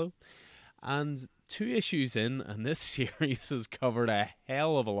Iban Coelho. And 2 issues in, and this series has covered a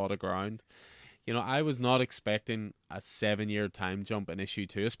hell of a lot of ground. I was not expecting a 7-year time jump in issue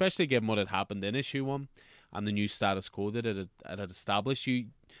 2, especially given what had happened in issue 1 and the new status quo that it had established. You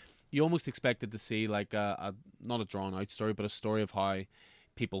almost expected to see like a not a drawn out story, but a story of how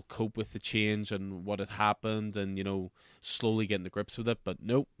people cope with the change and what had happened, and slowly getting to grips with it. But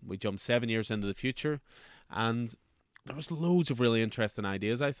nope, we jumped 7 years into the future, and there was loads of really interesting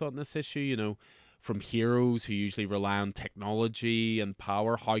ideas, I thought, in this issue. From heroes who usually rely on technology and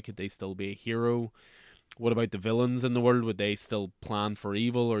power, how could they still be a hero? What about the villains in the world? Would they still plan for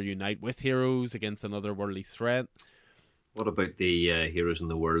evil or unite with heroes against another worldly threat? What about the heroes in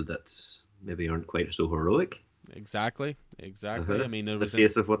the world that maybe aren't quite so heroic? Exactly. Uh-huh. I mean, there was the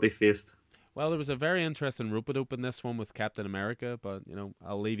face of what they faced. Well, there was a very interesting rope-a-dope in this one with Captain America, but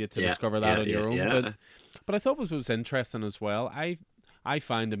I'll leave you to discover that on your own. Yeah. But I thought what was interesting as well, I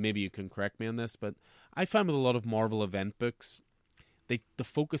find, and maybe you can correct me on this, but I find with a lot of Marvel event books, the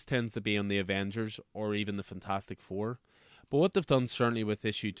focus tends to be on the Avengers or even the Fantastic Four. But what they've done, certainly with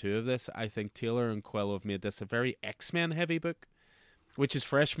issue 2 of this, I think Taylor and Coelho have made this a very X-Men heavy book, which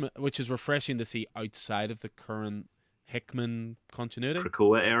is refreshing to see outside of the current Hickman continuity.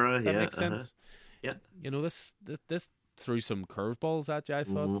 Krakoa era, that makes sense. Yeah. This threw some curveballs at you, I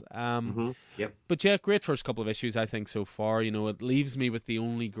thought. Yep. But yeah, great first couple of issues, I think, so far. It leaves me with the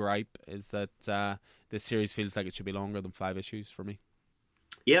only gripe is that this series feels like it should be longer than 5 issues for me.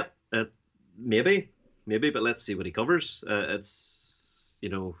 Yep. Maybe. maybe, but let's see what he covers. It's,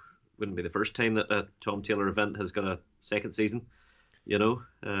 wouldn't be the first time that a Tom Taylor event has got a second season.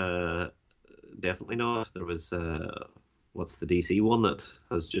 Definitely not. There was what's the DC one that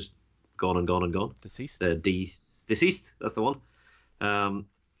has just gone and gone and gone? Deceased. The Deceased. That's the one.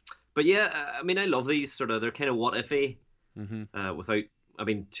 But yeah, I mean, I love these sort of. They're kind of what ify. Without, I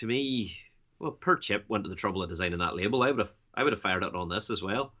mean, to me, well, Per Chip went to the trouble of designing that label. I would have fired it on this as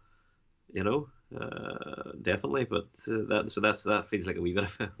well. Definitely. But that feels like a wee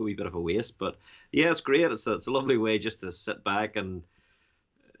bit of a waste. But yeah, it's great. It's a lovely way just to sit back and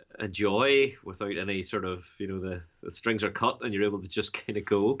enjoy without any sort of, the strings are cut and you're able to just kind of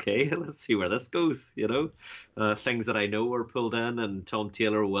go, okay, let's see where this goes. Things that I know are pulled in, and Tom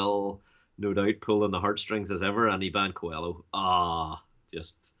Taylor will no doubt pull on the heartstrings as ever, and Iban Coelho,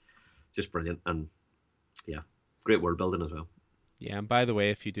 just brilliant. And yeah, great world building as well. Yeah, and by the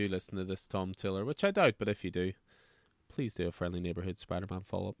way, if you do listen to this, Tom Taylor, which I doubt, but if you do, please do a Friendly Neighborhood Spider-Man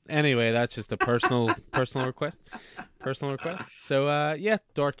follow-up. Anyway, that's just a personal request. Personal request. So,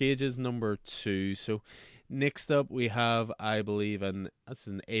 Dark Ages number 2. So, next up we have, I believe, this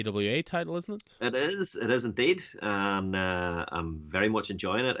is an AWA title, isn't it? It is indeed. And I'm very much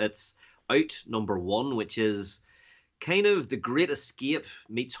enjoying it. It's out number 1, which is kind of the Great Escape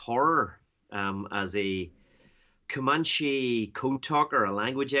meets horror, as a Comanche code talker, a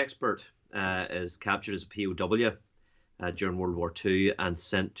language expert, is captured as a POW during World War II and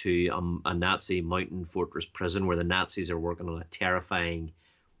sent to a Nazi mountain fortress prison where the Nazis are working on a terrifying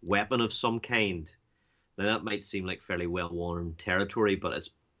weapon of some kind. Now, that might seem like fairly well-worn territory, but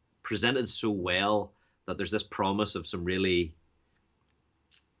it's presented so well that there's this promise of some really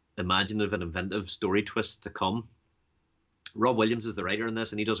imaginative and inventive story twists to come. Rob Williams is the writer in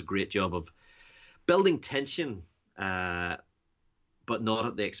this, and he does a great job of building tension, but not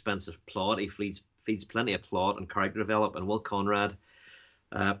at the expense of plot. He feeds plenty of plot and character develop, and Will Conrad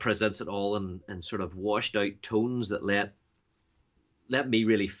presents it all in sort of washed out tones that let me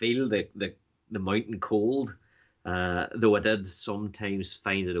really feel the mountain cold, though I did sometimes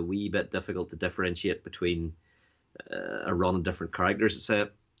find it a wee bit difficult to differentiate between a run of different characters.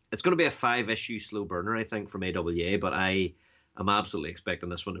 It's going to be a 5-issue slow burner, I think, from AWA, but I am absolutely expecting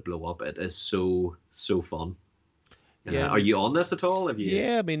this one to blow up. It is so fun. Yeah, are you on this at all? Have you?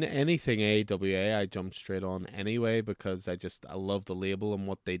 Yeah, I mean, anything AWA, I jump straight on anyway, because I love the label and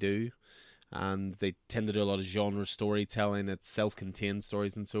what they do. And they tend to do a lot of genre storytelling. It's self-contained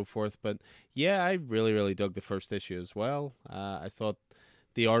stories and so forth. But yeah, I really, really dug the first issue as well. I thought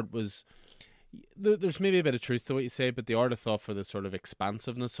the art was... There's maybe a bit of truth to what you say, but the art, I thought, for the sort of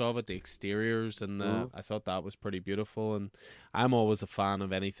expansiveness of it, the exteriors, and I thought that was pretty beautiful. And I'm always a fan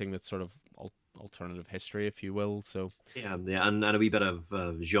of anything that's sort of alternative history, if you will. So yeah, and a wee bit of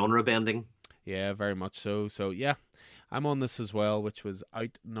genre bending. Yeah, very much so. So yeah, I'm on this as well, which was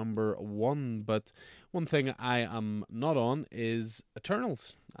out number 1. But one thing I am not on is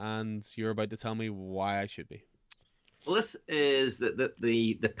Eternals, and you're about to tell me why I should be. Well, this is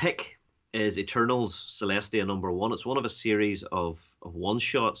the pick is Eternals Celestia number 1. It's one of a series of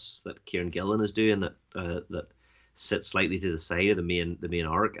one-shots that Kieran Gillen is doing that sit slightly to the side of the main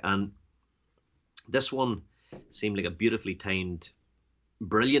arc, and this one seemed like a beautifully timed,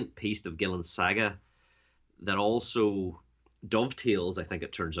 brilliant piece of Gillen's saga that also dovetails, I think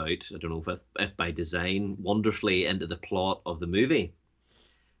it turns out, I don't know if by design, wonderfully into the plot of the movie.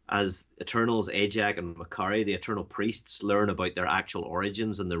 As Eternals, Ajak and Makari, the Eternal Priests, learn about their actual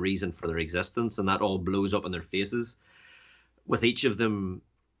origins and the reason for their existence, and that all blows up in their faces, with each of them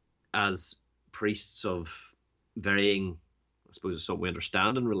as priests of varying, I suppose it's something we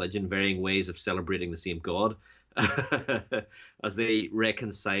understand in religion, varying ways of celebrating the same God, as they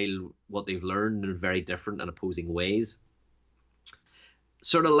reconcile what they've learned in very different and opposing ways.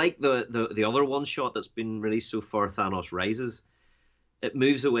 Sort of like the other one-shot that's been released so far, Thanos Rises, it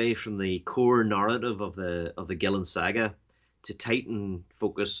moves away from the core narrative of the Gillen saga to tighten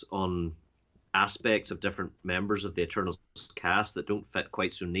focus on aspects of different members of the Eternals cast that don't fit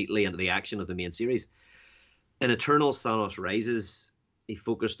quite so neatly into the action of the main series. In Eternals Thanos Rises, he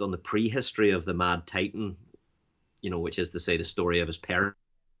focused on the prehistory of the Mad Titan, which is to say the story of his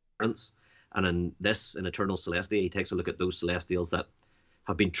parents. And in Eternals Celestia, he takes a look at those Celestials that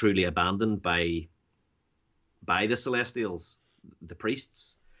have been truly abandoned by the Celestials, the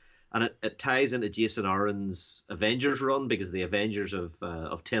priests, and it ties into Jason Aaron's Avengers run, because the Avengers of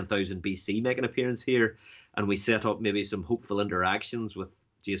 10,000 BC make an appearance here, and we set up maybe some hopeful interactions with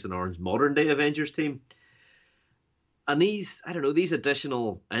Jason Aaron's modern day Avengers team. And these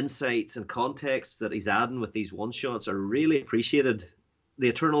additional insights and contexts that he's adding with these one shots are really appreciated. The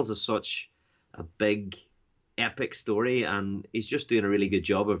Eternals as such a big epic story, and he's just doing a really good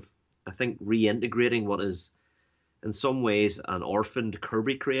job of, I think, reintegrating what is in some ways an orphaned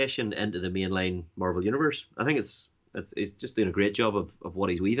Kirby creation into the mainline Marvel universe. I think it's just doing a great job of what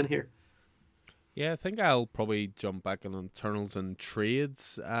he's weaving here. Yeah, I think I'll probably jump back on Eternals and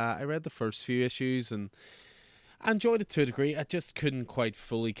Trades. I read the first few issues and I enjoyed it to a degree. I just couldn't quite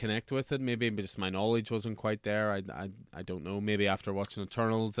fully connect with it. Maybe just my knowledge wasn't quite there. I don't know. Maybe after watching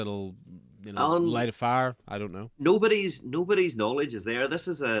Eternals, it'll light a fire. I don't know. Nobody's knowledge is there. This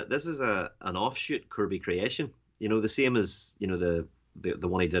is an offshoot Kirby creation. The same as the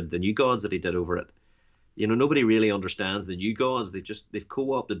one he did, the New Gods that he did over it. Nobody really understands the New Gods. They've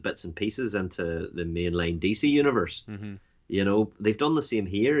co-opted bits and pieces into the mainline DC universe. Mm-hmm. They've done the same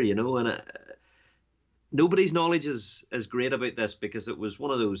here. And nobody's knowledge is great about this, because it was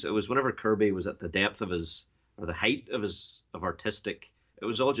one of those. It was whenever Kirby was at the depth of his, or the height of artistic. It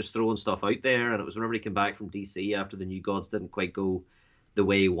was all just throwing stuff out there, and it was whenever he came back from DC after the New Gods didn't quite go the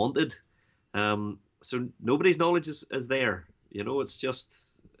way he wanted. So nobody's knowledge is there. It's just.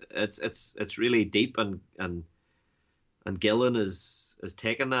 It's really deep, and Gillen is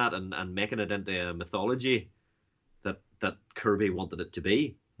taking that and making it into a mythology that Kirby wanted it to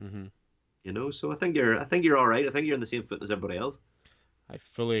be. Mm-hmm. So I think you're all right. I think you're in the same foot as everybody else. I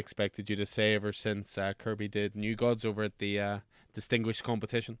fully expected you to say ever since Kirby did New Gods over at the Distinguished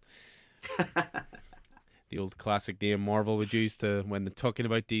competition. The old classic name Marvel would use when they're talking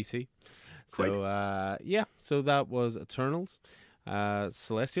about DC. So so that was Eternals.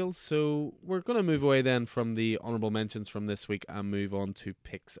 Celestials. So we're going to move away then from the honorable mentions from this week and move on to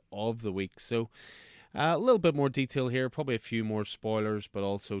picks of the week. So a little bit more detail here, probably a few more spoilers, but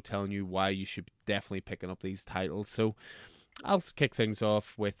also telling you why you should be definitely picking up these titles. So I'll kick things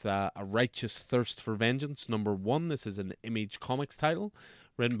off with A Righteous Thirst for Vengeance, number 1. This is an Image Comics title.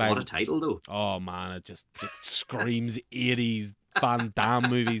 Written by... What a title, though. Oh, man, it just screams 80s Van Damme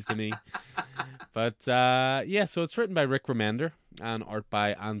movies to me. But, so it's written by Rick Remender and art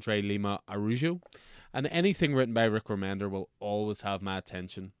by Andre Lima Araujo. And anything written by Rick Remender will always have my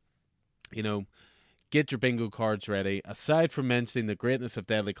attention. Get your bingo cards ready. Aside from mentioning the greatness of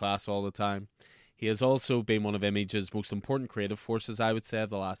Deadly Class all the time, he has also been one of Image's most important creative forces, I would say, of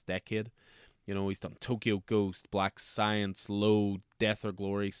the last decade. He's done Tokyo Ghost, Black Science, Load, Death or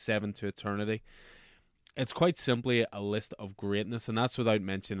Glory, Seven to Eternity. It's quite simply a list of greatness, and that's without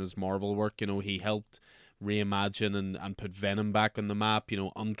mentioning his Marvel work. He helped reimagine and put Venom back on the map,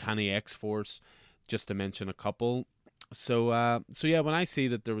 Uncanny X-Force, just to mention a couple. So when I see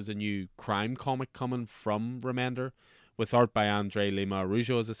that there was a new crime comic coming from Remender, with art by Andre Lima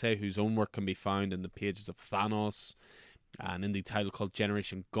Araujo, as I say, whose own work can be found in the pages of Thanos, an indie title called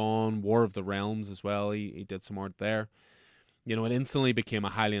Generation Gone, War of the Realms as well. He did some art there. It instantly became a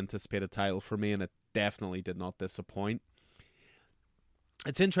highly anticipated title for me, and it definitely did not disappoint.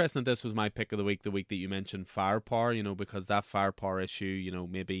 It's interesting that this was my pick of the week that you mentioned Firepower, because that Firepower issue,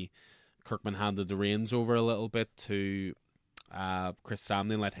 maybe Kirkman handed the reins over a little bit to Chris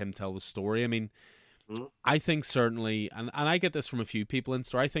Samney and let him tell the story. I mean, I think certainly, and I get this from a few people in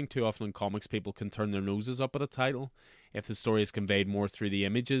store, I think too often in comics people can turn their noses up at a title if the story is conveyed more through the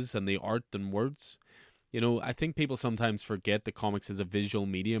images and the art than words. I think people sometimes forget that comics is a visual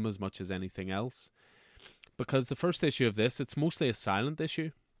medium as much as anything else. Because the first issue of this, it's mostly a silent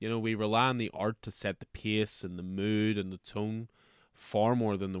issue. We rely on the art to set the pace and the mood and the tone far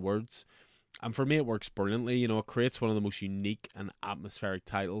more than the words. And for me, it works brilliantly. It creates one of the most unique and atmospheric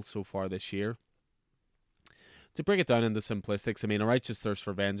titles so far this year. To break it down into simplistics, A Righteous Thirst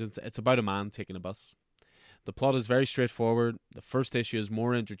for Vengeance, it's about a man taking a bus. The plot is very straightforward. The first issue is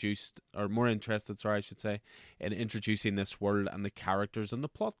more interested, in introducing this world and the characters, and the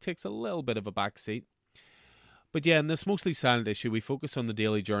plot takes a little bit of a backseat. But yeah, in this mostly silent issue, we focus on the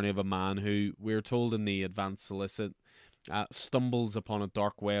daily journey of a man who, we're told in the advanced solicit, stumbles upon a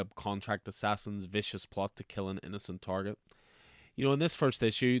dark web contract assassin's vicious plot to kill an innocent target. In this first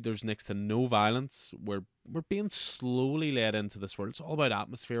issue, there's next to no violence. We're being slowly led into this world. It's all about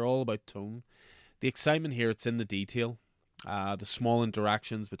atmosphere, all about tone. The excitement here, it's in the detail. The small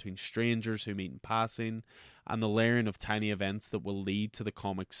interactions between strangers who meet in passing, and the layering of tiny events that will lead to the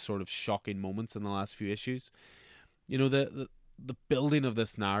comic's sort of shocking moments in the last few issues. The building of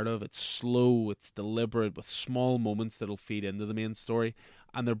this narrative, it's slow, it's deliberate, with small moments that'll feed into the main story,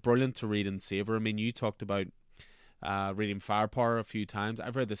 and they're brilliant to read and savor. You talked about reading Firepower a few times.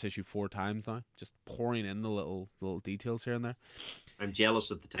 I've read this issue 4 times now, just pouring in the little details here and there. I'm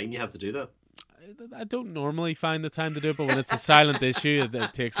jealous of the time you have to do that. I don't normally find the time to do it, but when it's a silent issue,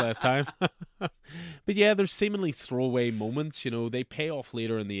 it takes less time. But yeah, there's seemingly throwaway moments. They pay off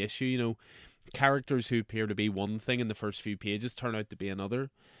later in the issue. characters who appear to be one thing in the first few pages turn out to be another.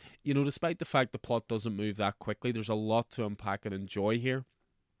 You know, despite the fact the plot doesn't move that quickly, there's a lot to unpack and enjoy here.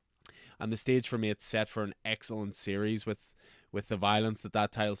 And the stage for me, it's set for an excellent series with the violence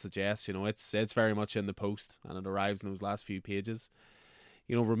that title suggests. You know, it's very much in the post, and it arrives in those last few pages.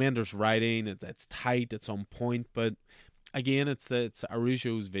 You know, Remender's writing, it's tight, it's on point, but again, it's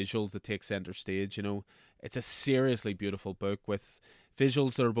Araujo's visuals that take center stage. You know, it's a seriously beautiful book with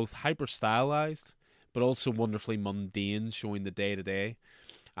visuals that are both hyper stylized, but also wonderfully mundane, showing the day to day.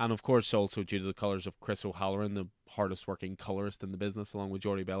 And of course, also due to the colours of Chris O'Halloran, the hardest working colourist in the business, along with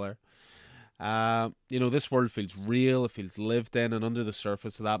Jordi Belair. You know, this world feels real, it feels lived in, and under the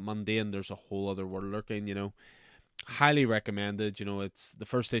surface of that mundane, there's a whole other world lurking, you know. Highly recommended. You know, it's the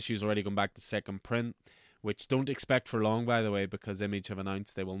first issue's already gone back to second print, which don't expect for long, by the way, because Image have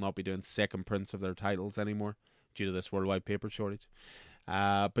announced they will not be doing second prints of their titles anymore due to this worldwide paper shortage.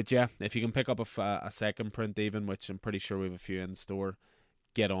 But yeah, if you can pick up a second print even, which I'm pretty sure we have a few in store,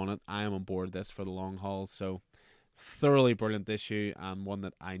 get on it. I am on board this for the long haul. So thoroughly brilliant issue, and one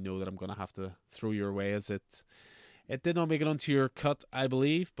that I know that I'm going to have to throw your way, as it did not make it onto your cut, I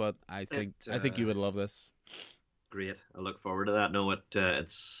believe, but I think you would love this. Great. I look forward to that. No, it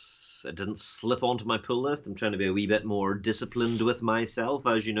didn't slip onto my pull list. I'm trying to be a wee bit more disciplined with myself,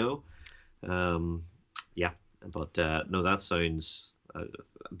 as you know. Yeah, but no, that sounds,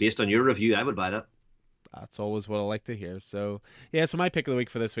 based on your review, I would buy that. That's always what I like to hear. So, yeah, so my pick of the week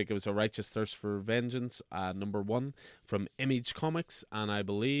for this week, it was A Righteous Thirst for Vengeance, number 1 from Image Comics, and I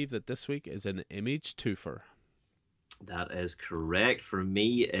believe that this week is an Image twofer. That is correct. For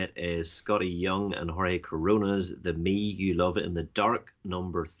me, it is Scotty Young and Jorge Corona's The Me You Love in the Dark,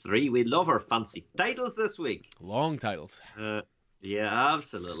 number 3. We love our fancy titles this week. Long titles. Yeah,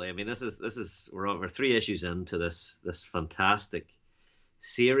 absolutely. I mean, we're 3 issues into this fantastic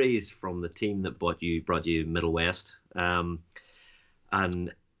series from the team that brought you Middle West. And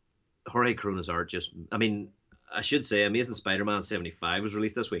Jorge Corona's art just, I mean, I should say Amazing Spider-Man 75 was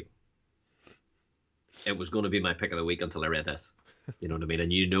released this week. It was going to be my pick of the week until I read this. You know what I mean?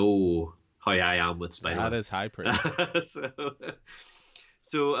 And you know how I am with Spider-Man. That is high praise.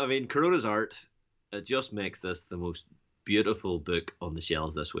 So, I mean, Corona's art, it just makes this the most beautiful book on the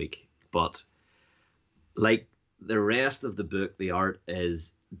shelves this week. But like the rest of the book, the art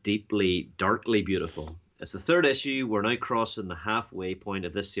is deeply, darkly beautiful. It's the 3rd issue. We're now crossing the halfway point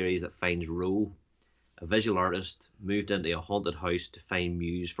of this series that finds Ro, a visual artist, moved into a haunted house to find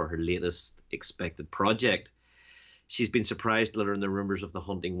muse for her latest expected project. She's been surprised to learn the rumors of the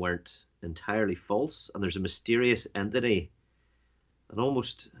haunting weren't entirely false, and there's a mysterious entity, an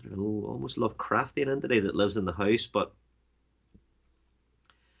almost Lovecraftian entity that lives in the house. But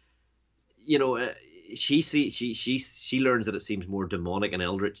you know, she learns that it seems more demonic and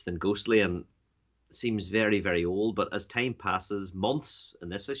eldritch than ghostly, and seems very, very old. But as time passes, months in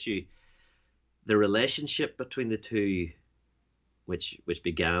this issue, the relationship between the two, which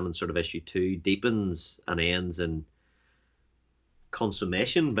began in sort of issue 2, deepens and ends in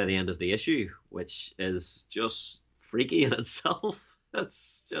consummation by the end of the issue, which is just freaky in itself.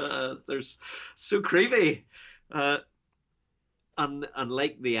 It's there's so creepy, and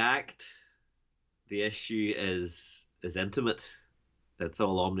like the act, the issue is intimate. It's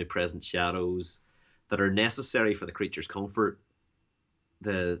all omnipresent shadows that are necessary for the creature's comfort.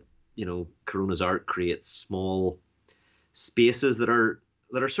 Corona's art creates small spaces that are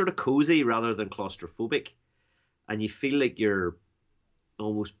sort of cozy rather than claustrophobic, and you feel like you're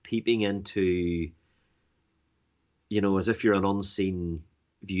almost peeping into, as if you're an unseen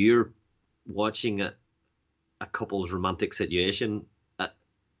viewer watching a couple's romantic situation.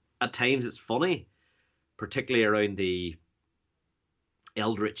 At times it's funny, particularly around the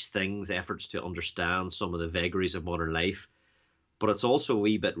eldritch things, efforts to understand some of the vagaries of modern life. But it's also a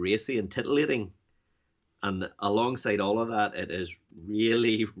wee bit racy and titillating. And alongside all of that, it is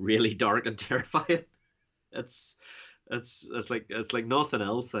really, really dark and terrifying. It's like nothing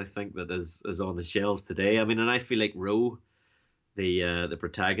else, I think, that is on the shelves today. I mean, and I feel like Ro, the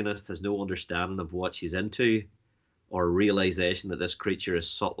protagonist, has no understanding of what she's into, or realization that this creature is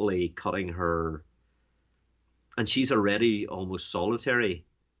subtly cutting her. And she's already almost solitary.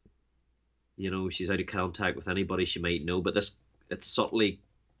 She's out of contact with anybody she might know, but it's subtly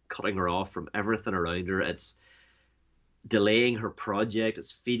cutting her off from everything around her. It's delaying her project.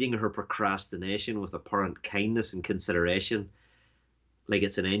 It's feeding her procrastination with apparent kindness and consideration, like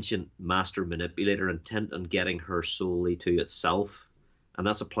it's an ancient master manipulator intent on getting her solely to itself. And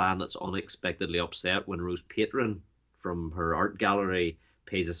that's a plan that's unexpectedly upset when Ro's patron from her art gallery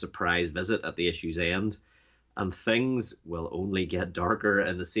pays a surprise visit at the issue's end. and things will only get darker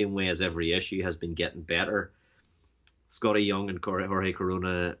in the same way as every issue has been getting better. Scotty Young and Jorge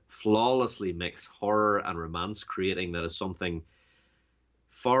Corona flawlessly mixed horror and romance, creating that as something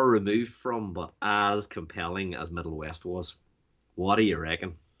far removed from, but as compelling as Middle West was. What do you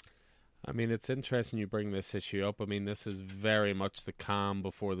reckon? I mean, it's interesting you bring this issue up. I mean, this is very much the calm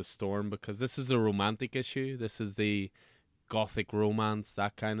before the storm, because this is the romantic issue. This is the gothic romance,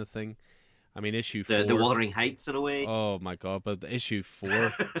 that kind of thing. I mean, issue 4... The Wuthering Heights, in a way. Oh, my God. But issue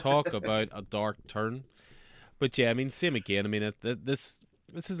 4, talk about a dark turn. But, yeah, I mean, same again. I mean, this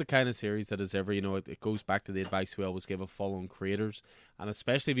is the kind of series that is ever, it goes back to the advice we always give of following creators. And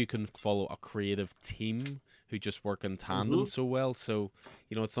especially if you can follow a creative team who just work in tandem so well. So,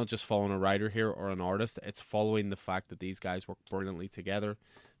 it's not just following a writer here or an artist. It's following the fact that these guys work brilliantly together.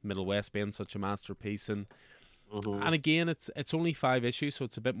 Middle West being such a masterpiece. And again, it's only 5 issues, so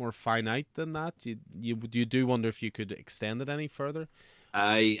it's a bit more finite than that. You do wonder if you could extend it any further.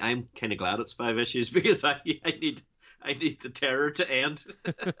 I'm kind of glad it's 5 issues, because I need the terror to end.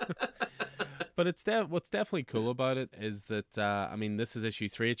 But what's definitely cool about it is that, I mean, this is issue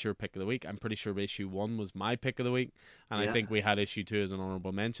 3. It's your pick of the week. I'm pretty sure issue 1 was my pick of the week. And I think we had issue 2 as an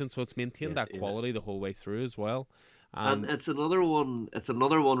honorable mention. So it's maintained that quality the whole way through as well. And it's another one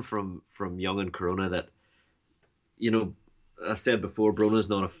from Young and Corona that, I've said before, Brona's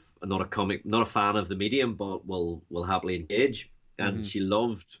not a fan of the medium, but will happily engage. And she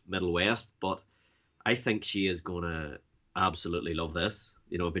loved Middle West, but I think she is going to absolutely love this.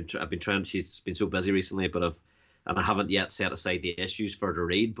 I've been trying. She's been so busy recently, and I haven't yet set aside the issues for her to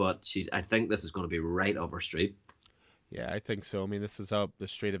read. But I think this is going to be right up her street. Yeah, I think so. I mean, this is up the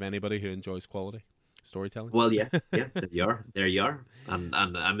street of anybody who enjoys quality storytelling. Well, yeah, there you are. And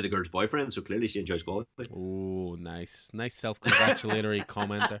I'm the girl's boyfriend, so clearly she enjoys quality. Oh, nice self-congratulatory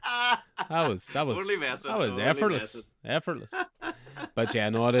comment there. That was effortless. But yeah,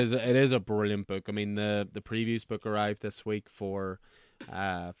 no, it is a brilliant book. I mean, the previews book arrived this week for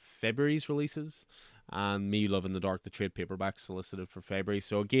February's releases, and Me Love in the Dark, the trade paperback, solicited for February.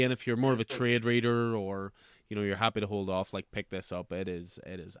 So again, if you're more of a trade reader, or you're happy to hold off, pick this up. It is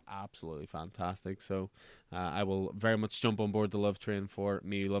absolutely fantastic. So I will very much jump on board the love train for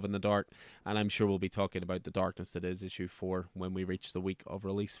Me Love in the Dark, and I'm sure we'll be talking about the darkness that is issue 4 when we reach the week of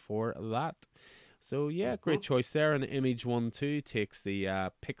release for that. So yeah, great choice there. And Image 1-2 takes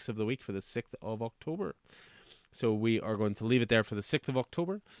the picks of the week for the 6th of October. So we are going to leave it there for the 6th of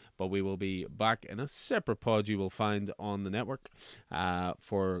October, but we will be back in a separate pod you will find on the network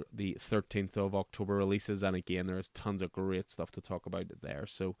for the 13th of October releases. And again, there's tons of great stuff to talk about there.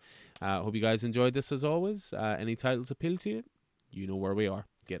 So I hope you guys enjoyed this as always. Any titles appeal to you? You know where we are.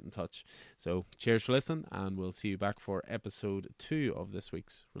 Get in touch. So cheers for listening, and we'll see you back for episode 2 of this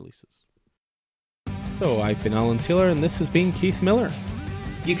week's releases. So I've been Alan Taylor, and this has been Keith Miller.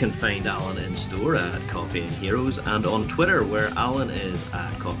 You can find Alan in store at Coffee and Heroes, and on Twitter, where Alan is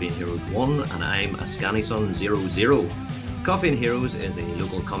at Coffee and Heroes 1 and I'm a Scannyson00. Coffee and Heroes is a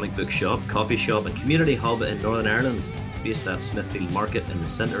local comic book shop, coffee shop and community hub in Northern Ireland, based at Smithfield Market in the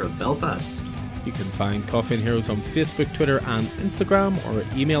centre of Belfast. You can find Coffee and Heroes on Facebook, Twitter and Instagram, or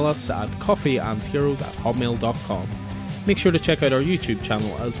email us at coffeeandheroes@hotmail.com. Make sure to check out our YouTube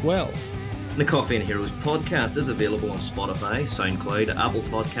channel as well. The Coffee and Heroes podcast is available on Spotify, SoundCloud, Apple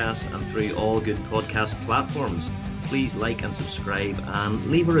Podcasts, and through all good podcast platforms. Please like and subscribe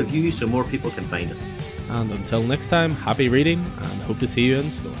and leave a review so more people can find us. And until next time, happy reading and hope to see you in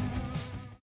store.